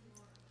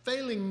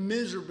failing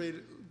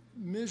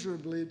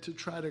miserably to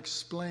try to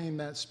explain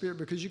that spirit,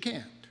 because you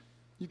can't.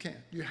 You can't.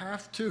 You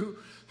have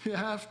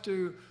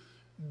to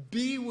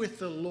be with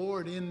the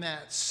Lord in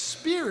that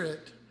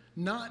spirit,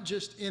 not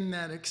just in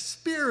that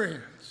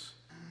experience.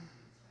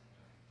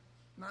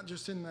 Not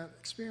just in that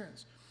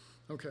experience.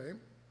 Okay,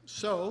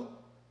 so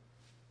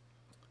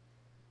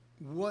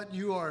what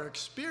you are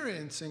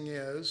experiencing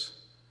is,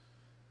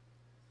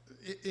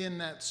 in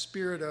that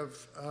spirit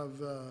of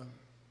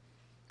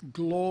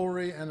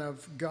glory and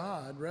of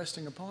God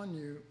resting upon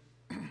you,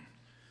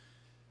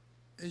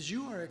 is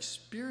you are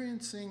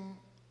experiencing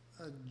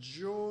a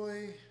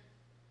joy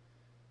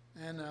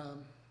and a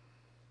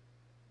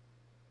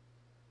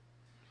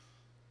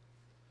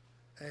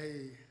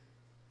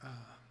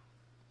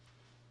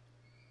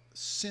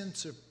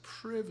sense of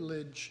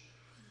privilege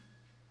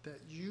that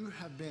you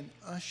have been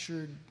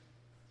ushered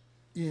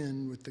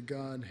in with the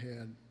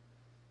Godhead.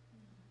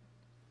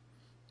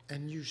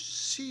 And you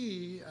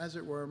see, as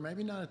it were,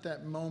 maybe not at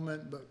that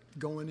moment, but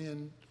going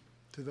into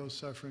those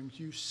sufferings,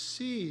 you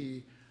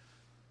see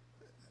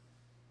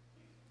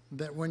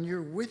that when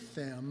you're with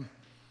them,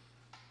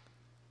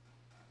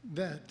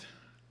 that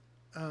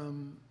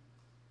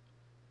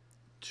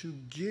to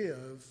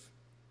give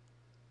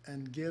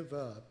and give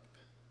up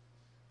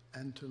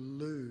and to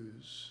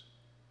lose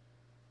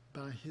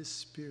by His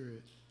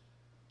Spirit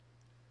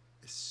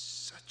is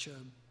such a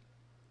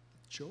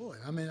joy.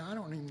 I mean, I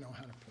don't even know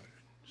how to put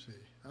it. See,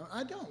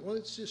 I don't. Well,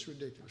 it's just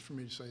ridiculous for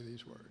me to say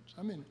these words.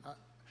 I mean,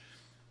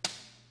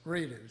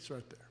 read it. It's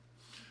right there.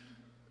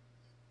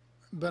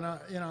 But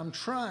I'm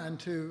trying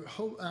to.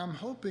 I'm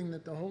hoping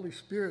that the Holy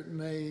Spirit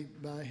may,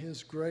 by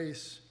His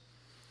grace,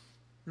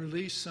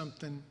 release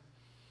something.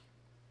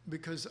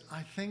 Because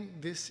I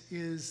think this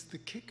is the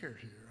kicker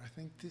here. I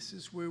think this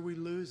is where we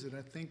lose it.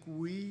 I think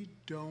we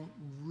don't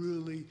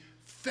really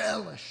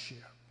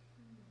fellowship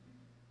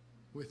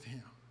with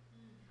Him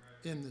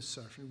in the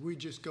suffering. We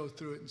just go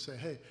through it and say,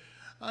 hey,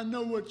 I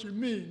know what you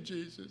mean,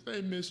 Jesus.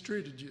 They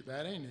mistreated you.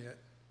 That ain't it.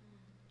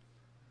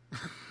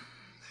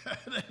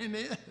 That ain't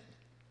it.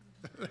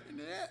 That ain't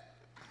it.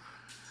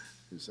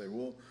 You say,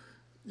 well,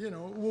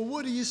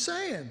 what are you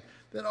saying?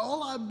 That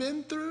all I've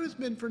been through has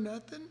been for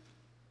nothing?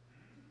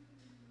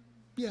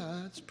 Yeah,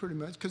 that's pretty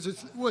much, because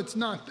it's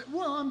not,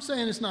 I'm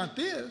saying it's not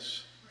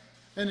this.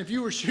 And if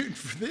you were shooting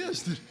for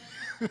this, then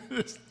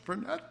it's for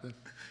nothing,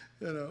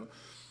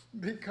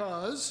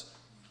 because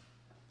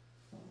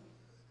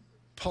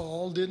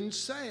Paul didn't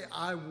say,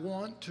 I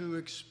want to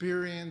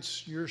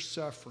experience your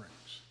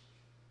sufferings.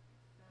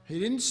 He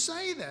didn't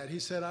say that. He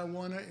said, I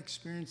want to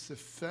experience the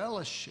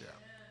fellowship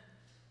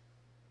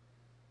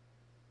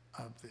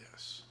of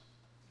this.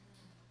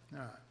 All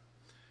right.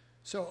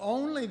 So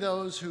only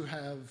those who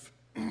have,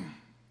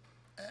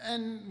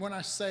 and when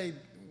I say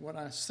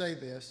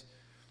this,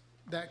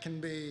 that can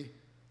be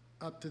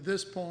up to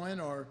this point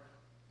or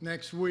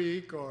next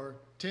week or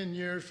 10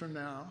 years from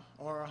now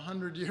or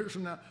 100 years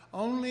from now.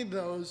 Only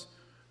those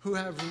who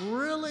have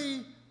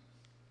really,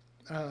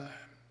 I've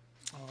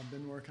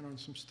been working on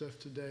some stuff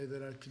today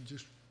that I could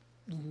just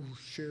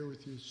share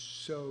with you.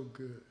 So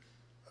good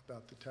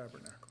about the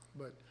tabernacle.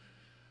 But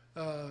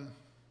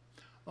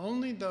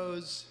only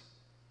those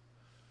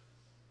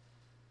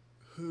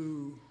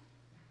who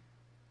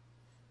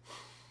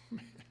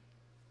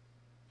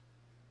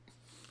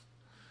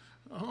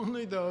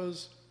only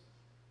those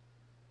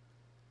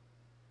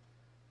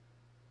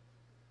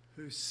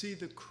who see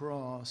the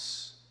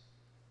cross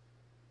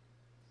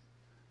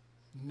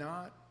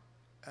not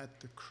at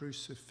the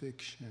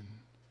crucifixion,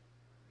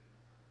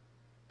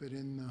 but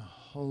in the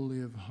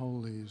Holy of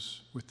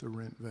Holies with the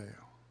rent veil,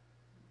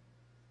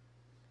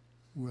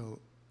 will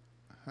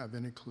have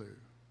any clue.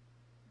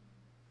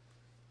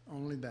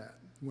 Only that.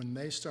 When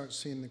they start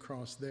seeing the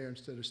cross there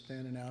instead of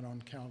standing out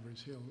on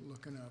Calvary's Hill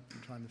looking up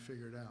and trying to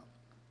figure it out.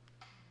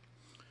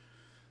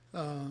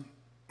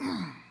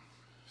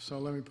 So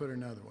let me put it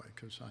another way,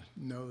 because I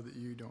know that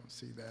you don't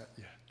see that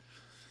yet.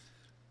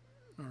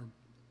 Or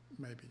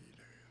maybe you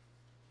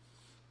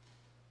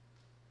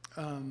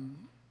do.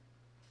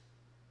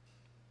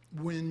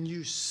 When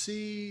you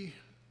see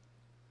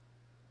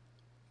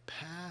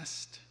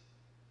past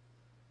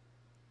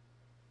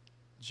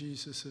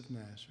Jesus of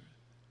Nazareth,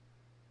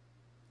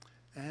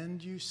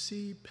 and you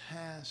see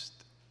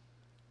past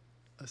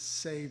a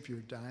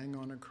Savior dying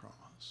on a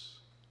cross,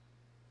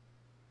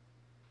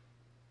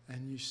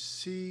 and you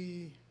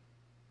see,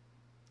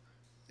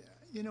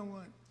 you know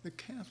what? The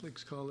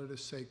Catholics call it a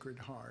Sacred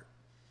Heart.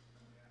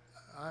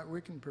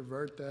 We can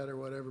pervert that or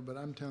whatever, but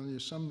I'm telling you,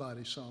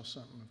 somebody saw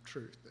something of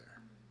truth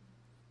there.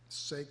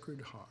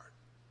 Sacred Heart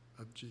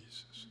of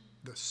Jesus.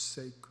 The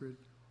Sacred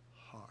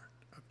Heart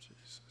of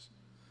Jesus.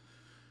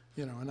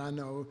 You know, and I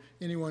know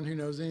anyone who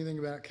knows anything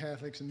about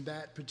Catholics and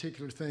that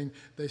particular thing,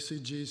 they see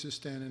Jesus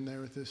standing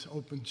there with this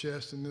open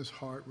chest and this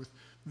heart with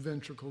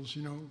ventricles,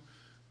 you know,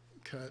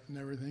 cut and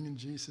everything, and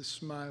Jesus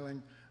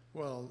smiling.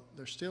 Well,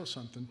 there's still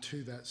something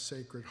to that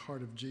Sacred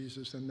Heart of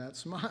Jesus and that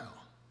smile.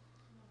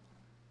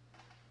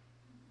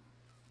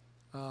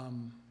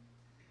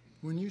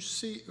 When you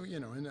see, you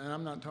know, and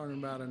I'm not talking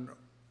about an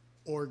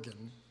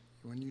organ.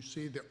 When you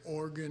see the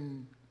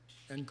organ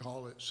and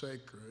call it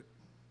sacred,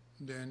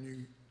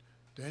 then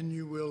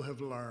you will have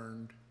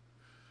learned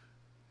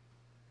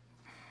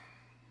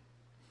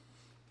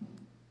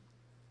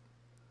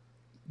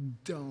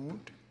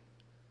don't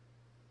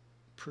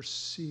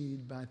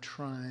proceed by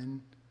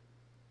trying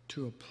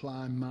to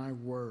apply my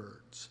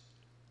words.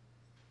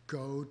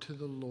 Go to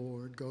the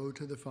Lord, go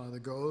to the Father,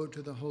 go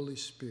to the Holy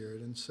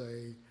Spirit and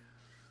say,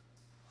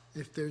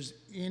 if there's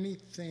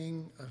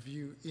anything of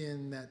you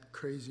in that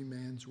crazy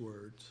man's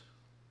words,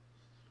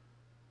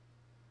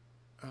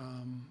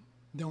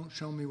 don't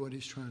show me what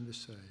he's trying to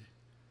say.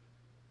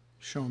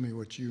 Show me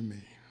what you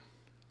mean.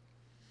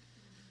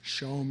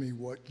 Show me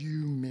what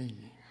you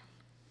mean.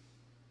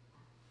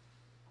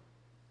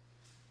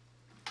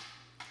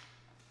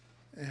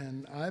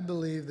 And I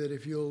believe that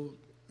if you'll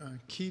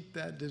keep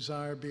that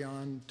desire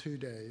beyond 2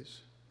 days,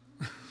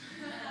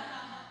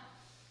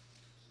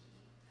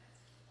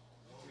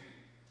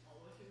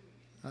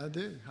 I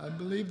do. I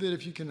believe that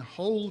if you can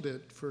hold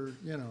it for,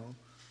 you know,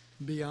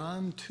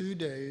 beyond 2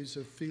 days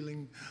of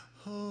feeling,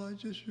 oh, I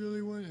just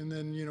really want, and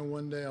then, you know,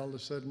 one day all of a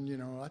sudden, you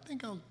know, I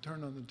think I'll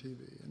turn on the TV,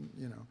 and,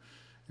 you know,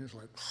 and it's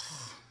like,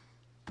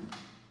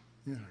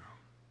 you know.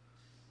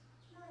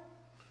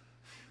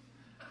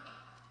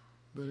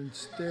 But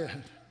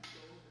instead,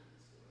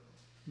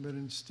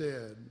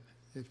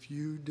 if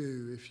you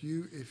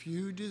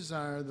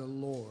desire the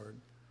Lord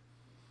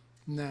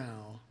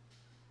now,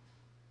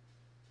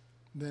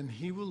 then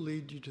he will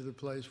lead you to the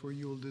place where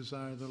you will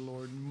desire the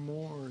Lord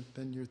more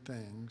than your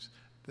things.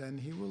 Then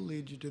he will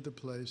lead you to the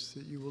place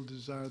that you will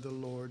desire the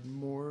Lord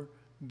more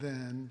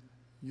than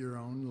your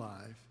own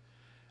life.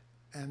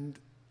 And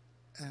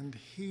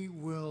he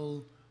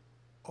will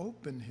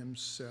open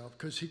himself,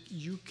 because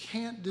you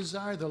can't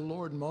desire the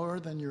Lord more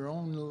than your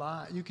own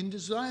life. You can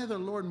desire the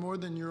Lord more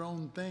than your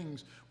own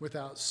things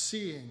without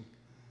seeing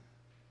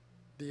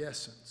the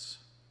essence.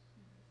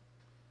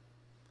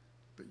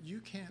 But you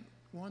can't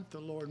want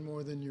the Lord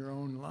more than your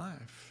own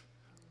life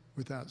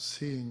without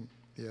seeing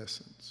the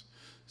essence.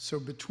 So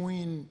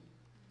between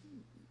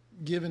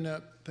giving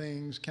up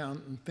things,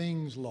 counting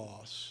things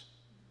loss,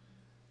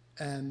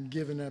 and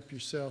giving up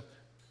yourself,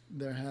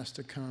 there has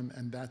to come,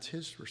 and that's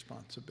his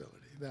responsibility.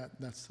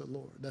 That's the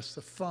Lord. That's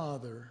the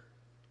Father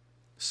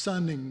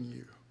sonning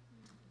you,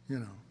 you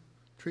know,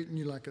 treating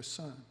you like a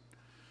son.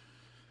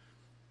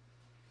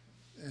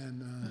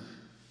 And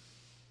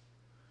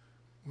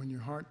when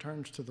your heart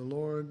turns to the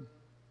Lord,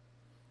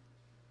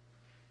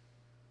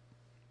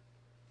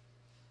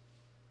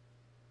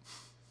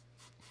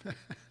 the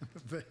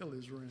veil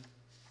is rent.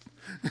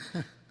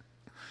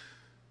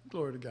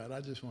 Glory to God.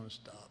 I just want to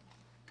stop.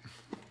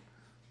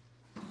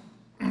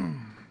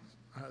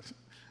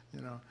 You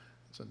know,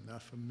 it's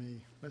enough of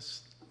me.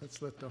 Let's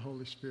let the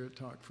Holy Spirit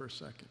talk for a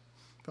second.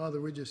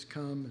 Father, we just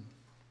come and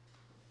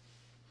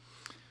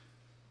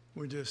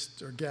we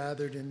just are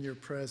gathered in your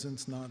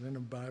presence, not in a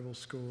Bible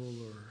school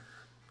or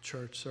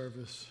church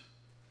service.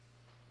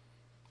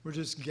 We're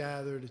just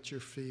gathered at your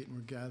feet and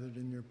we're gathered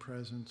in your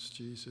presence,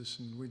 Jesus,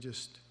 and we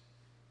just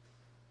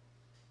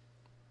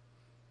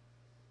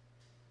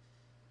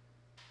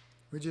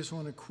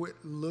want to quit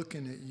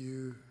looking at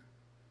you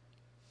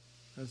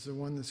as the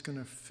one that's going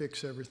to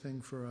fix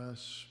everything for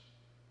us.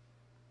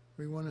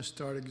 We want to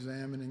start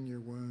examining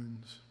your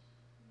wounds.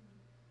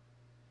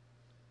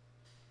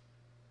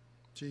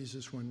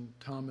 Jesus, when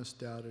Thomas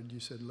doubted, you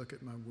said, look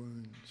at my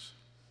wounds.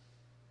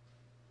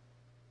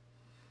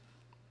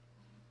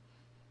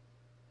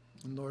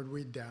 And Lord,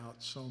 we doubt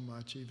so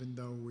much, even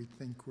though we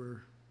think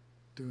we're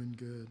doing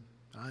good.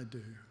 I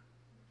do.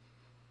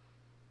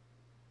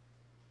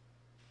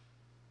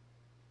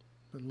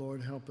 But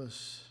Lord, help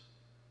us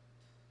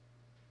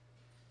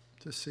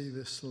to see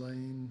the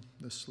slain,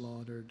 the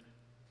slaughtered,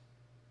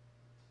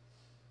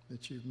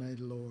 that you've made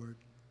Lord.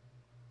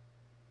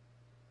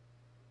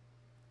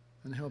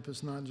 And help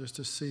us not just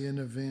to see an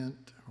event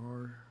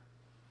or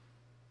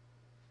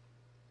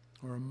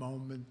a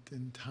moment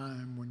in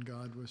time when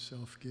God was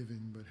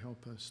self-giving, but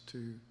help us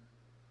to,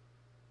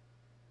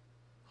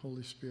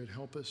 Holy Spirit,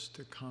 help us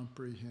to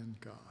comprehend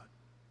God.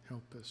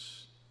 Help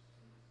us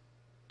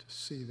to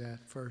see that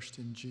first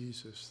in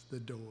Jesus, the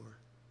door,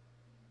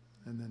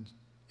 and then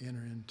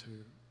enter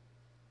into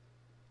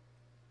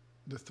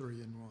the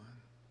 3-in-1,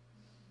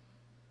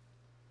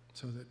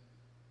 so that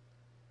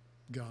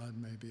God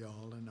may be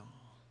all in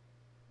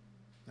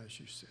all, as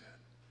you said.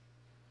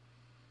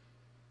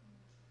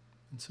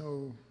 And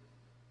so,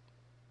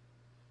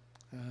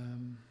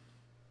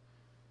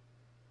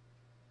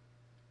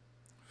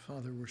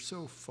 Father, we're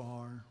so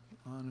far,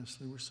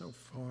 honestly, we're so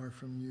far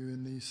from you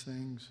in these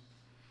things.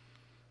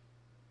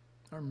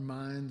 Our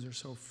minds are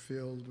so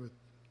filled with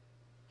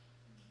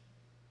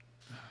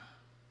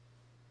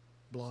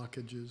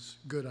blockages,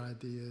 good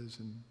ideas,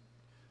 and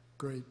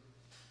great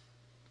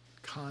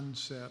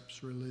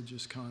concepts,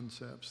 religious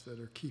concepts that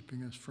are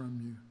keeping us from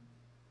you.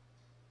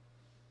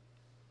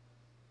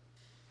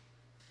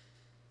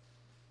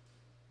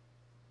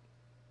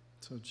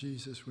 So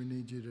Jesus, we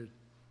need you to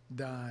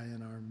die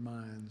in our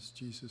minds.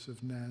 Jesus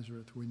of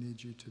Nazareth, we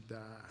need you to die.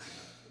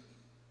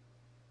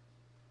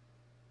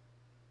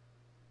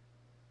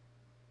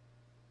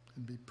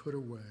 And be put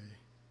away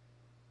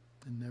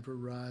and never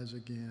rise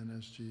again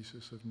as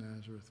Jesus of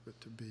Nazareth, but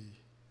to be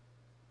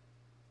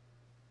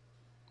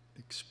the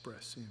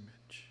express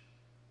image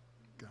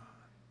of God.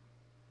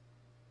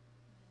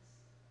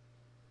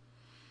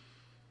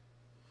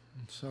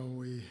 And so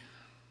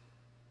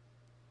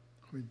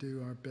we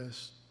do our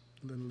best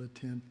little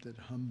attempt at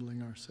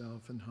humbling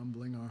ourselves and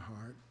humbling our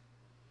heart.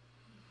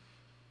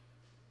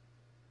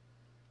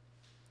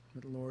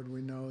 But Lord,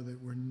 we know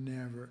that we're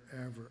never,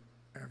 ever,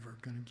 ever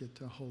going to get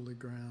to holy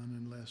ground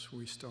unless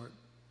we start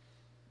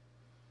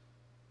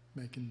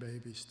making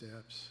baby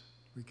steps.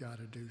 We got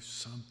to do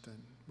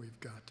something. We've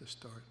got to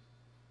start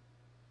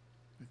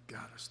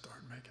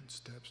making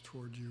steps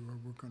toward you, or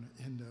we're going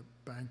to end up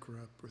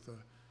bankrupt with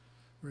a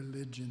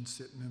religion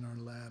sitting in our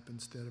lap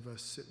instead of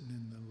us sitting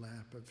in the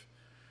lap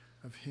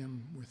of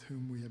him with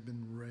whom we have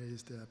been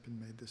raised up and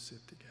made to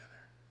sit together.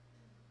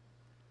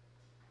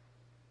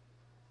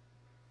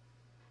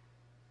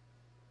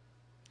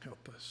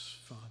 Help us,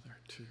 Father,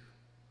 to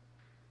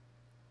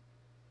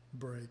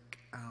break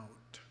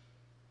out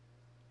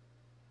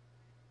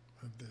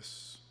of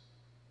this,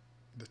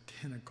 the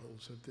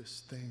tentacles of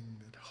this thing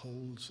that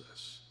holds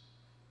us,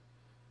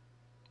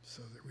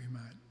 so that we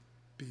might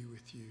be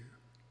with you,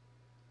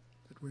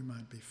 that we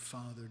might be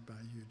fathered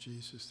by you,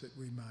 Jesus, that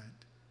we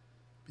might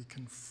be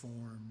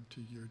conformed to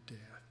your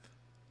death.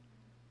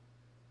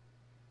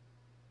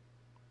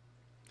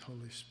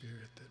 Holy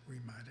Spirit, that we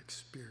might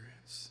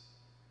experience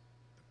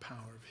the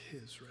power of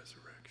his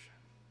resurrection,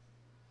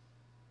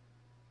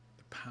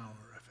 the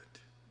power of it.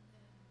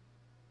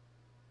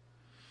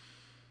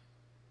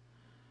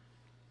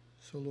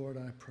 So Lord,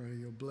 I pray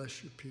you'll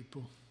bless your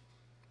people.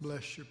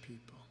 Bless your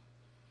people.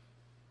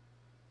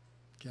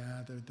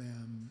 Gather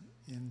them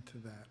into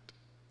that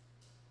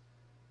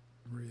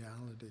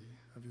reality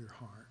of your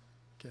heart.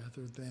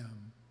 Gather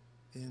them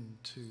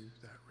into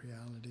that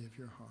reality of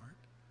your heart.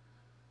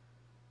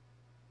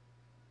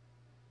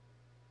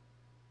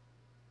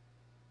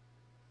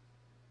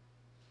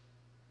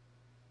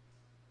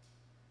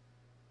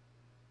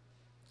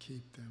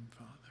 Keep them,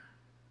 Father.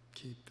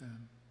 Keep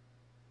them.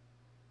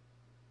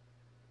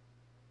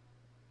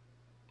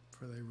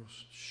 For they will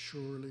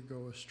surely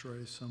go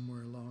astray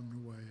somewhere along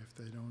the way if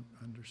they don't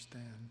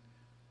understand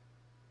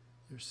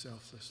your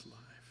selfless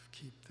life.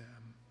 Keep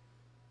them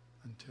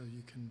until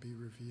you can be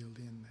revealed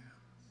in them.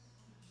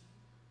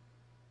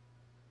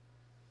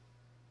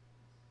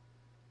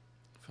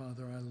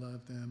 Father, I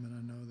love them, and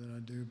I know that I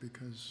do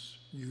because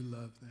you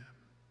love them.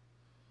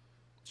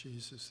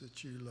 Jesus,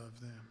 that you love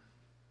them.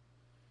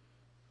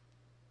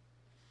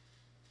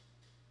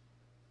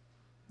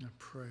 I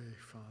pray,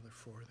 Father,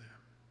 for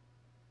them.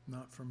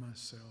 not for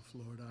myself,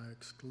 Lord. I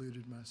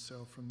excluded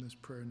myself from this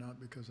prayer not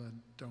because I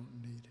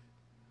don't need it,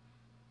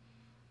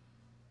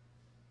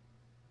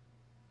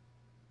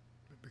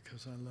 but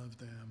because I love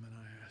them, and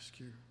I ask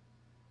you,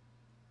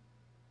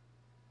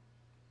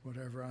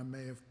 whatever I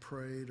may have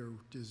prayed or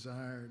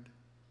desired,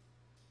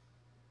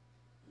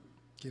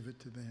 give it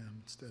to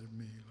them instead of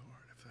me,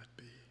 Lord, if that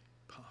be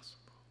possible.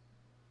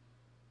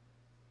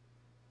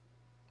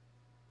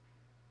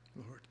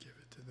 Lord, give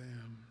it to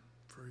them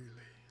freely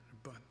and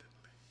abundantly.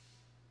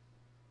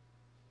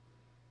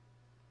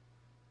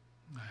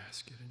 I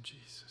ask it in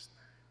Jesus'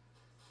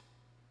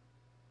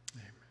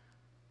 name.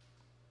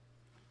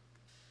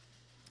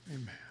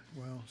 Amen. Amen.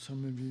 Well,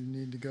 some of you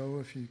need to go.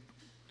 If you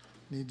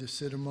need to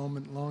sit a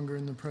moment longer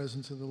in the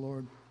presence of the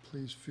Lord,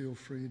 please feel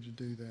free to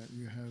do that.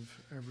 You have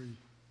every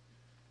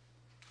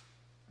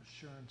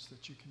assurance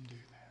that you can do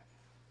that.